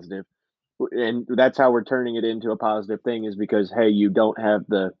false positive, and that's how we're turning it into a positive thing. Is because hey, you don't have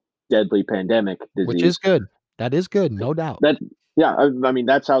the deadly pandemic Which is disease. good. That is good, no doubt. That Yeah, I mean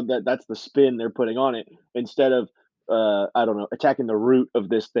that's the spin they're putting on it instead of I don't know, attacking the root of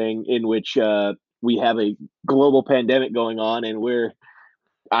this thing in which we have a global pandemic going on and we're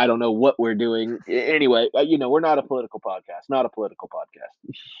I don't know what we're doing. Anyway, we're not a political podcast, not a political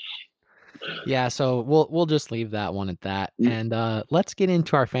podcast. Yeah, so we'll just leave that one at that, and let's get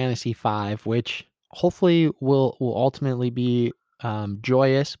into our fantasy five, which hopefully will ultimately be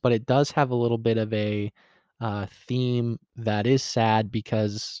joyous, but it does have a little bit of a theme that is sad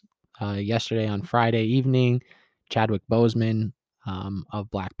because yesterday on Friday evening, Chadwick Boseman of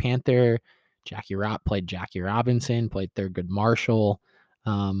Black Panther, played Jackie Robinson, played Thurgood Marshall.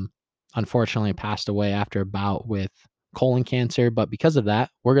 Um, Unfortunately, passed away after a bout with colon cancer. But because of that,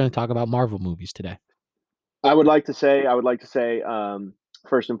 we're going to talk about Marvel movies today. I would like to say,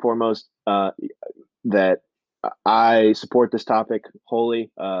 first and foremost, that I support this topic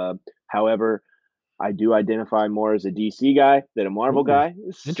wholly. However, I do identify more as a DC guy than a Marvel Ooh, guy.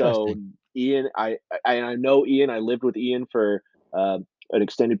 So interesting. Ian, I know Ian. I lived with Ian for uh, an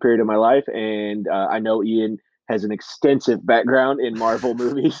extended period of my life, and I know Ian has an extensive background in Marvel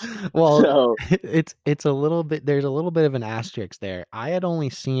movies. Well, So it's a little bit there's a little bit of an asterisk there. I had only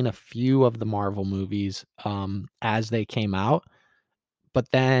seen a few of the Marvel movies as they came out. But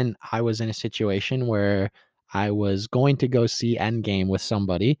then I was in a situation where I was going to go see Endgame with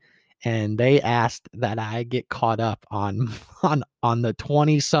somebody, and they asked that I get caught up on on the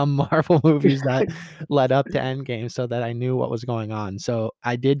 20 some Marvel movies that led up to Endgame so that I knew what was going on. So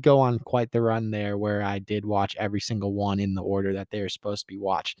I did go on quite the run there where I did watch every single one in the order that they were supposed to be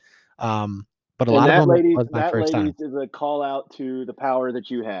watched. Um, but a and lot of that, them ladies, was my that first ladies time. is a call out to the power that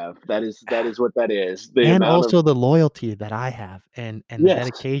you have. That is what that is. The And amount of also the loyalty that I have and the yes.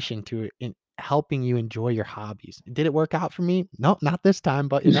 dedication to in helping you enjoy your hobbies. Did it work out for me? No, not this time,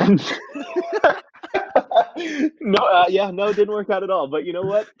 but, No, yeah, no, it didn't work out at all. But you know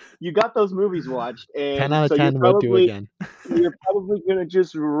what? You got those movies watched, 10 and out of so 10 would do again. you're probably gonna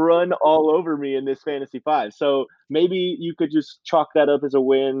just run all over me in this fantasy five. So maybe you could just chalk that up as a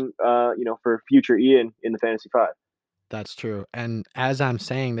win, for future Ian in the fantasy five. That's true, and as I'm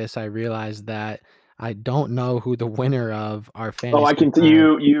saying this, I realize that I don't know who the winner of our Oh, I fantasy can.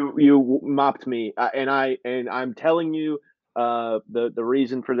 5. You mopped me, and I'm telling you, the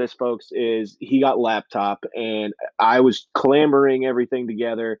reason for this, folks, is he got laptop, and I was clamoring everything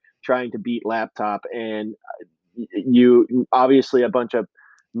together, trying to beat laptop, and you obviously a bunch of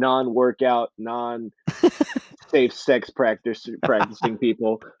non-workout, non-safe sex practicing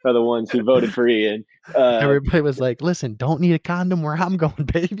people are the ones who voted for Ian. Uh, Everybody was like, "Listen, don't need a condom where I'm going,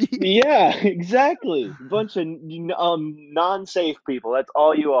 baby." yeah, exactly. Bunch of non-safe people. That's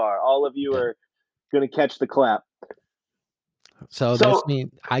all you are. All of you Yeah. are gonna catch the clap. So this So,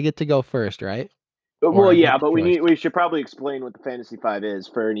 means I get to go first, right? Or well, I get yeah, the but we choice. need we should probably explain what the Fantasy Five is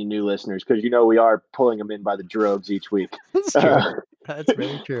for any new listeners because we are pulling them in by the droves each week. That's true. Uh, That's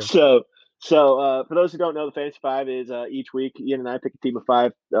very true. so, for those who don't know, the Fantasy Five is each week Ian and I pick a team of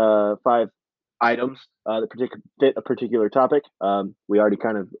five items that fit a particular topic. We already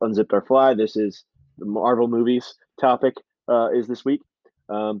kind of unzipped our fly. This is the Marvel movies topic is this week.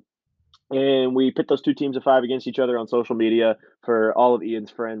 Um, and we pit those two teams of five against each other on social media for all of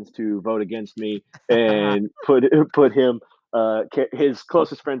Ian's friends to vote against me and put him his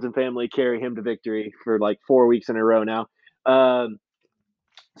closest friends and family carry him to victory for like 4 weeks in a row now. Um,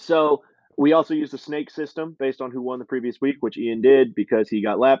 so we also use the snake system based on who won the previous week, which Ian did because he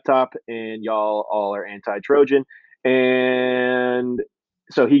got laptop, and y'all all are anti-Trojan, and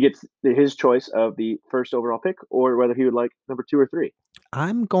so he gets his choice of the first overall pick or whether he would like number two or three.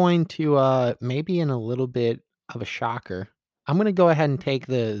 I'm going to, maybe in a little bit of a shocker, I'm gonna go ahead and take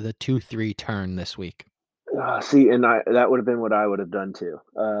the 2-3 turn this week. See, and that would have been what I would have done too.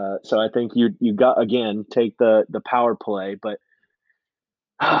 So I think you got again take the power play, but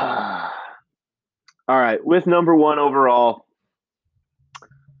all right, with number one overall,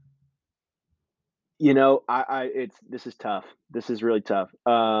 I it's this is tough. This is really tough.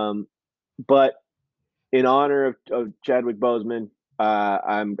 But in honor of Chadwick Boseman,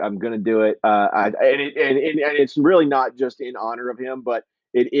 I'm gonna do it. And it's really not just in honor of him, but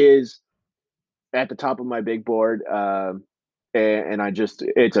it is at the top of my big board. And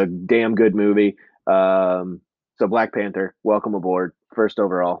it's a damn good movie. So Black Panther, welcome aboard, first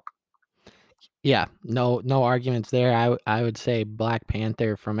overall. Yeah, no arguments there. I would say Black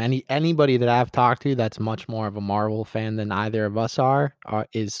Panther from anybody that I've talked to that's much more of a Marvel fan than either of us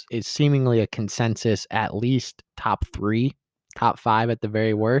is seemingly a consensus at least top 3, top 5 at the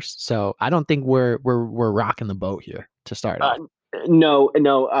very worst. So I don't think we're rocking the boat here to start Uh, off. no,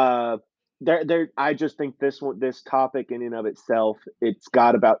 no. I just think this topic in and of itself, it's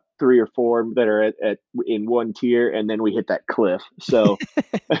got about 3 or 4 that are at in one tier, and then we hit that cliff. So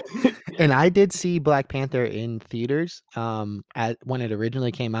And I did see Black Panther in theaters, at when it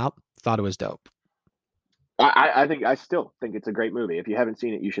originally came out. Thought it was dope. I still think it's a great movie. If you haven't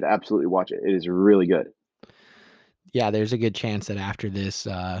seen it, you should absolutely watch it. It is really good. Yeah, there's a good chance that after this,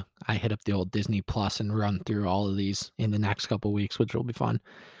 I hit up the old Disney Plus and run through all of these in the next couple weeks, which will be fun.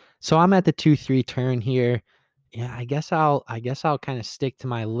 So I'm at the 2-3 turn here. Yeah, I guess I'll kind of stick to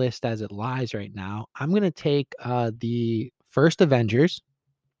my list as it lies right now. I'm gonna take the first Avengers.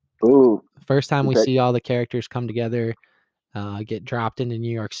 Ooh, First time we okay. see all the characters come together, get dropped into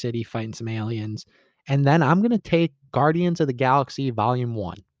New York City fighting some aliens. And then I'm gonna take Guardians of the Galaxy Volume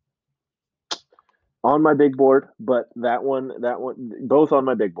 1. On my big board, but that one, both on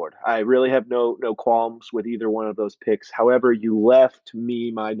my big board. I really have no qualms with either one of those picks. However, you left me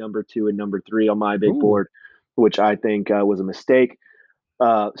my number 2 and number 3 on my big Ooh. board, which I think was a mistake.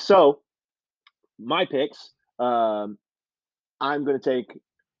 So my picks, I'm going to take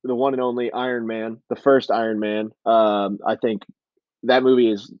the one and only Iron Man, the first Iron Man. I think that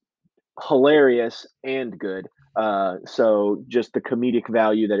movie is hilarious and good. So just the comedic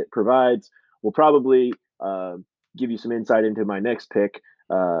value that it provides will probably give you some insight into my next pick.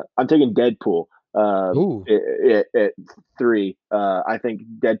 I'm taking Deadpool Ooh, at 3. I think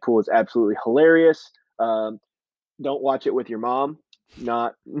Deadpool is absolutely hilarious. Don't watch it with your mom.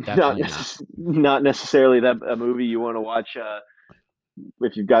 Not not definitely not. not necessarily that a movie you want to watch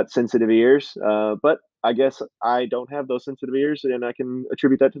if you've got sensitive ears. But I guess I don't have those sensitive ears, and I can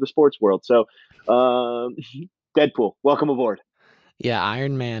attribute that to the sports world. So, um, Deadpool, welcome aboard. Yeah,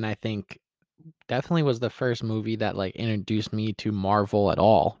 Iron Man, I think, definitely was the first movie that, like, introduced me to Marvel at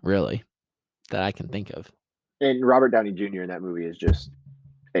all, really, that I can think of. And Robert Downey Jr. in that movie is just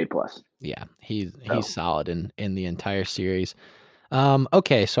A plus. Yeah, he's So solid in the entire series.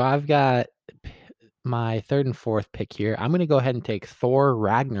 Okay, so I've got p my 3rd and 4th pick here. I'm gonna go ahead and take Thor: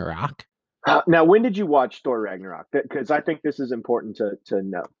 Ragnarok. now, when did you watch Thor Ragnarok? Because I think this is important to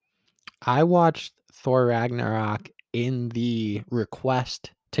know. I watched Thor: Ragnarok in the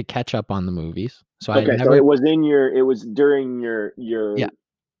request to catch up on the movies, so I had Okay, so never. it was during Yeah, your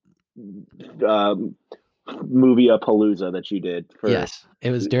um, movie a palooza that you did for yes,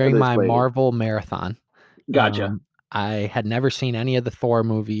 it was during this my waiting. Marvel marathon. Gotcha. I had never seen any of the Thor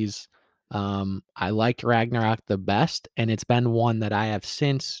movies. I liked Ragnarok the best, and it's been one that I have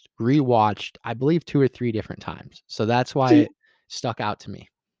since rewatched, I believe 2 or 3 different times. So that's why See, it stuck out to me.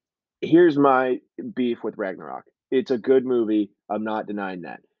 here's my beef with Ragnarok. It's a good movie. I'm not denying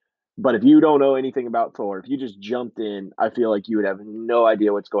that. But if you don't know anything about Thor, if you just jumped in, I feel like you would have no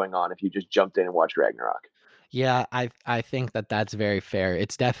idea what's going on if you just jumped in and watched Ragnarok. Yeah, I think that that's very fair.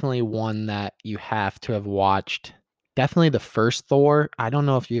 It's definitely one that you have to have watched. Definitely the first Thor. I don't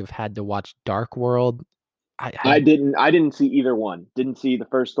know if you've had to watch Dark World. I I didn't see either one. Didn't see the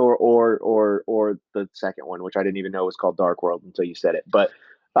first Thor or the second one, which I didn't even know was called Dark World until you said it. But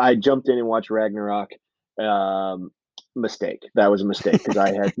I jumped in and watched Ragnarok. Um, Mistake. That was a mistake because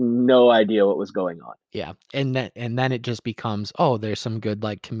I had no idea what was going on. Yeah, and then it just becomes, "Oh, there's some good,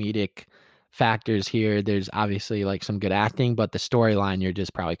 like, comedic factors here. There's obviously, like, some good acting, but the storyline, you're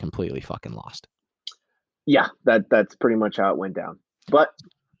just probably completely fucking lost." Yeah, that's pretty much how it went down. But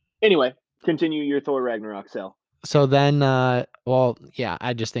anyway, continue your Thor Ragnarok sell. So then, well, yeah,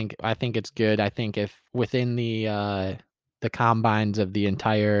 I think it's good. I think if within the combines of the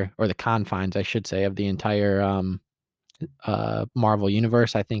entire, or the confines, I should say, of the entire, Marvel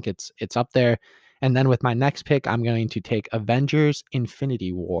universe, I think it's up there. And then with my next pick, I'm going to take Avengers: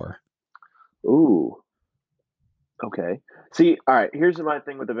 Infinity War. Ooh, okay. See, all right. Here's my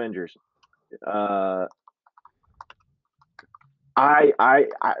thing with Avengers. Uh, I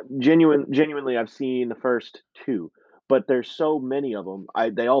genuinely, I've seen the first two, but there's so many of them.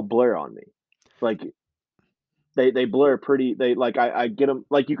 They all blur on me. Like they blur pretty. They like I get them.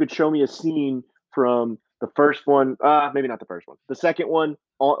 Like you could show me a scene from the first one. Maybe not the first one. The second one,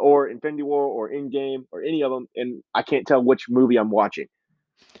 or Infinity War, or Endgame, or any of them, and I can't tell which movie I'm watching.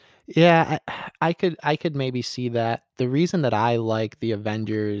 Yeah, I could maybe see that. The reason that I like the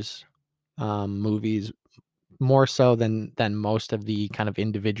Avengers, movies more so than most of the kind of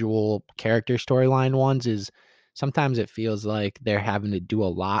individual character storyline ones is sometimes it feels like they're having to do a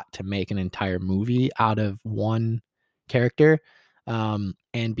lot to make an entire movie out of one character.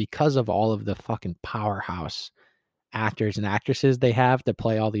 And because of all of the fucking powerhouse actors and actresses they have to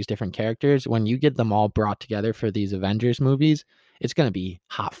play all these different characters, when you get them all brought together for these Avengers movies, it's gonna be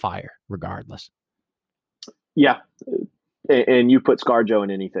hot fire regardless. Yeah, And you put ScarJo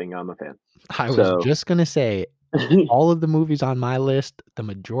in anything, I'm a fan. I was So, just gonna say, all of the movies on my list, the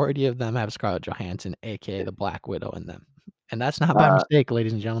majority of them have Scarlett Johansson, AKA the Black Widow in them, and that's not by uh, mistake,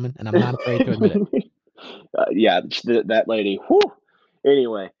 ladies and gentlemen, and I'm not afraid to admit it. yeah, that lady. Whew.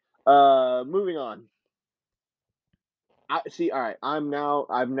 Anyway, moving on. I see. All right, I'm now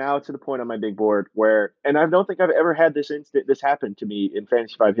to the point on my big board where, and I don't think I've ever had this happen to me in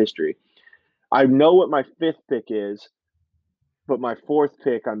Fantasy Five history. I know what my fifth pick is, but my fourth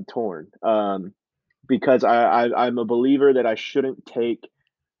pick, I'm torn. Because I'm a believer that I shouldn't take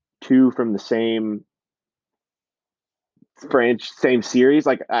two from the same same series.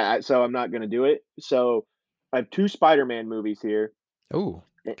 Like, so I'm not gonna do it. So I have two Spider-Man movies here, Ooh,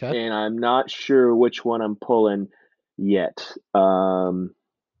 okay. and I'm not sure which one I'm pulling yet. Gosh.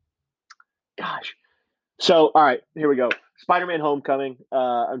 So, all right, here we go. Spider-Man: Homecoming.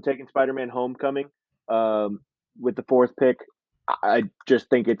 I'm taking Spider-Man: Homecoming um, with the fourth pick. I just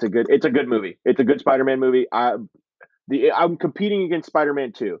think it's a good movie. It's a good Spider-Man movie. I'm competing against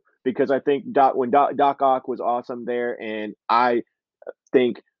Spider-Man 2 because I think Doc Ock was awesome there, and I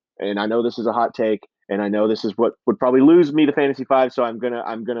think, and I know this is a hot take, and I know this is what would probably lose me to Fantasy Five, so I'm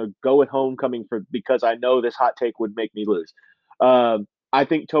gonna go with Homecoming for because I know this hot take would make me lose. I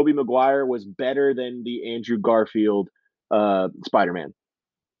think Tobey Maguire was better than the Andrew Garfield Spider-Man.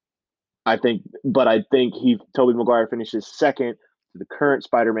 I think he Tobey Maguire finishes second to the current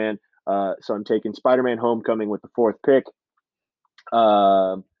Spider-Man. So I'm taking Spider-Man: Homecoming with the fourth pick.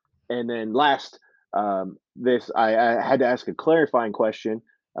 Um, and then last, I had to ask a clarifying question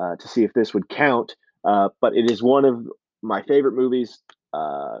to see if this would count. But it is one of my favorite movies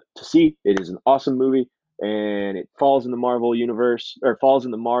to see. It is an awesome movie, and it falls in the Marvel universe or falls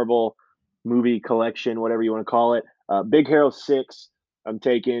in the Marvel movie collection, whatever you want to call it. Big Hero 6. I'm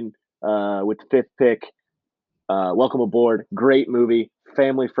taking with the fifth pick. Welcome Aboard. Great movie,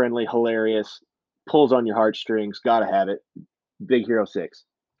 family friendly, hilarious, pulls on your heartstrings. Gotta have it. Big Hero 6.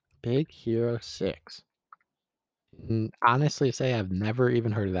 Big Hero 6. Honestly say I've never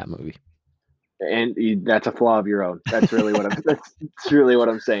even heard of that movie. And that's a flaw of your own. That's really what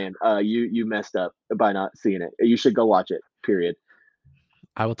I'm saying. You messed up by not seeing it. You should go watch it. Period.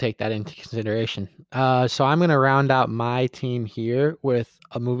 I will take that into consideration. So I'm gonna round out my team here with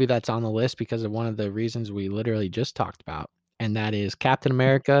a movie that's on the list because of one of the reasons we literally just talked about, and that is Captain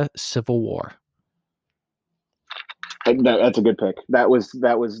America: Civil War. That's a good pick. That was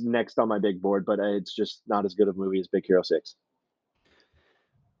next on my big board, but it's just not as good of a movie as Big Hero 6.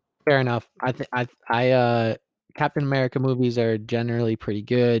 Fair enough. Captain America movies are generally pretty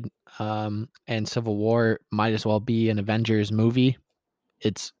good, and Civil War might as well be an Avengers movie.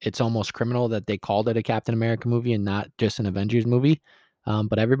 It's almost criminal that they called it a Captain America movie and not just an Avengers movie.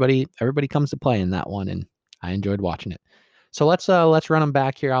 But everybody comes to play in that one, and I enjoyed watching it. So let's run them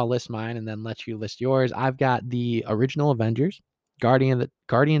back here. I'll list mine and then let you list yours. I've got the original Avengers,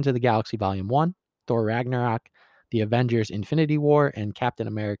 Guardians of the Galaxy Volume 1, Thor Ragnarok, the Avengers Infinity War, and Captain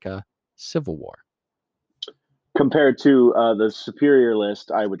America Civil War. Compared to the superior list,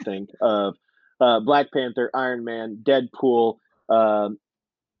 I would think of Black Panther, Iron Man, Deadpool, um,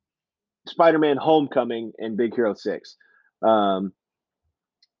 Spider-Man: Homecoming, and Big Hero 6. Um,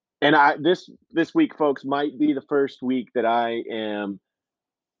 and this week, folks, might be the first week that I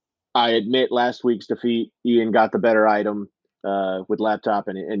admit last week's defeat. Ian got the better item with laptop,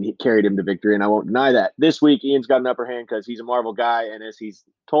 and he carried him to victory, and I won't deny that. This week, Ian's got an upper hand because he's a Marvel guy, and as he's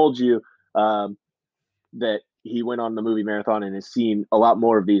told you, that he went on the movie marathon and has seen a lot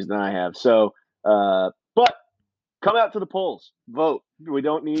more of these than I have. So, but come out to the polls, vote. We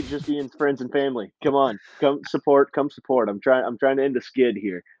don't need just Ian's friends and family. Come on, come support, come support. I'm trying to end a skid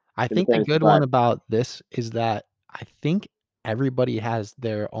here I in the think the fantasy good one five. about this is that I think everybody has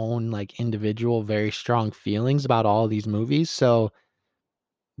their own, like, individual, very strong feelings about all these movies, so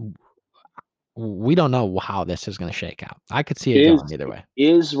we don't know how this is gonna shake out. I could see it Is going either way.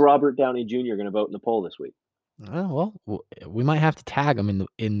 is Robert Downey Jr. going to vote in the poll this week? Well, we might have to tag him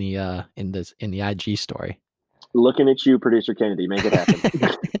in the IG story. Looking at you, producer Kennedy, make it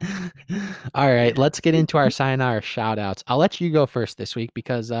happen. Alright, let's get into our sayonara shout outs. I'll let you go first this week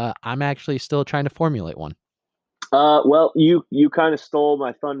because, I'm actually still trying to formulate one. Well, you kind of stole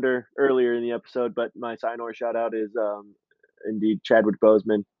my thunder earlier in the episode, but my Sinor shout out is indeed Chadwick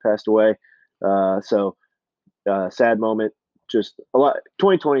Boseman passed away. So sad moment. Just a lot.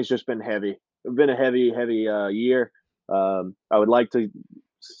 2020 has just been heavy. It's been a heavy year. I would like to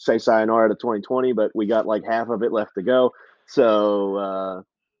say sayonara to 2020, but we got like half of it left to go. So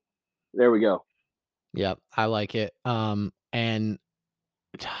there we go. Yep, I like it. And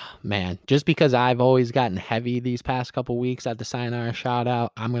Man, just because I've always gotten heavy these past couple weeks at the sayonara shout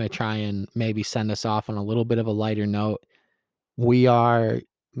out, I'm gonna try and maybe send us off on a little bit of a lighter note. We are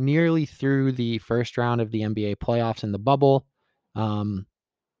nearly through the first round of the NBA playoffs in the bubble. Um,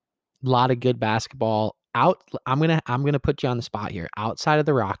 Lot of good basketball out. I'm gonna put you on the spot here. Outside of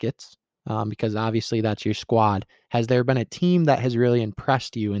the Rockets, because obviously that's your squad. Has there been a team that has really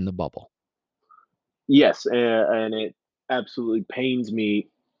impressed you in the bubble? Yes, and it absolutely pains me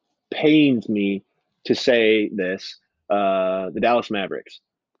to say this. The Dallas Mavericks,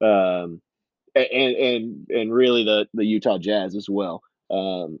 um, and really the Utah Jazz as well.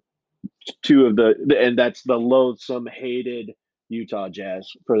 Two of and that's the loathsome, hated Utah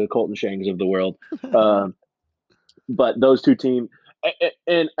Jazz for the Colton Shangs of the world. Um, but those two teams,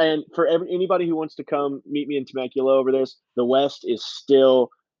 and for anybody who wants to come meet me in Temecula over this, the West is still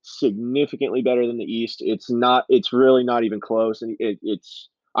significantly better than the East. It's not. It's really not even close. And it's.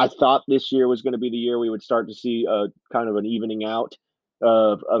 I thought this year was going to be the year we would start to see a kind of an evening out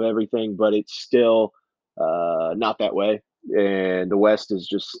of everything, but it's still not that way. And the West is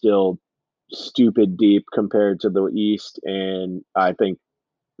just still stupid deep compared to the East. And I think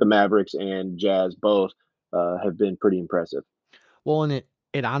the Mavericks and Jazz both have been pretty impressive. Well, and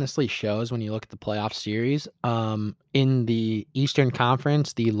it honestly shows when you look at the playoff series. In the Eastern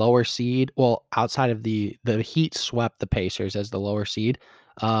Conference, the lower seed, well, outside of the Heat swept the Pacers as the lower seed.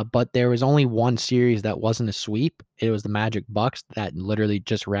 But there was only one series that wasn't a sweep. It was the Magic Bucks that literally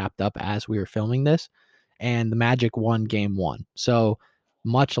just wrapped up as we were filming this, and the Magic won game one. So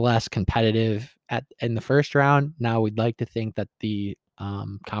much less competitive at in the first round. Now we'd like to think that the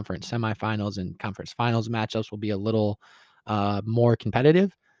conference semifinals and conference finals matchups will be a little more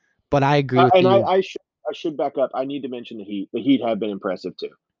competitive. But I agree with And you I should back up. I need to mention the Heat. The Heat have been impressive too.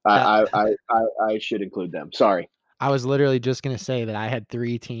 that I should include them. Sorry. I was literally just gonna say that I had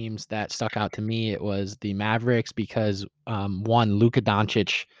 3 teams that stuck out to me. It was the Mavericks because, 1, Luka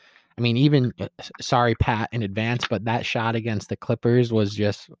Doncic. I mean, even sorry, Pat, in advance, but that shot against the Clippers was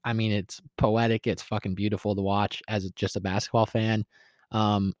just I mean, it's poetic, it's fucking beautiful to watch as just a basketball fan,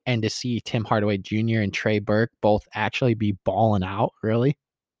 and to see Tim Hardaway Jr. and Trey Burke both actually be balling out, really,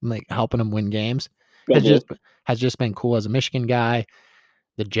 like, helping them win games, has Schedule. just has just been cool as a Michigan guy.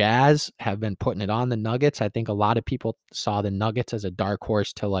 The Jazz have been putting it on the Nuggets. I think a lot of people saw the Nuggets as a dark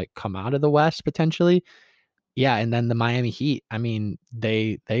horse to, like, come out of the West potentially. Yeah, and then the Miami Heat, I mean,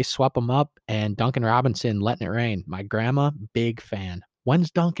 they swept them up, and Duncan Robinson letting it rain. My grandma, big fan. "When's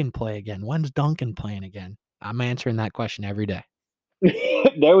Duncan play again? When's Duncan playing again?" I'm answering that question every day.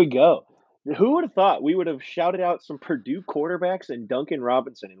 There we go. Who would have thought we would have shouted out some Purdue quarterbacks and Duncan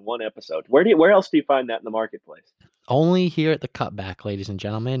Robinson in one episode? Where else do you find that in the marketplace? Only here at the Cutback, ladies and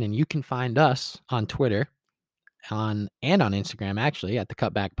gentlemen, and you can find us on Twitter on Instagram actually at the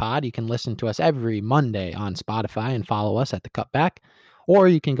Cutback Pod. You can listen to us every Monday on Spotify and follow us at the Cutback, or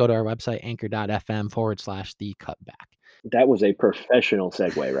you can go to our website anchor.fm/the Cutback. That was a professional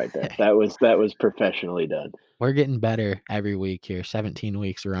segue right there. That was professionally done. We're getting better every week here, 17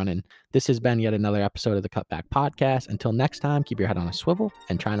 weeks running. This has been yet another episode of the Cutback Podcast. Until next time, keep your head on a swivel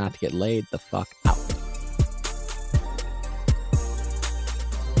and try not to get laid the fuck out.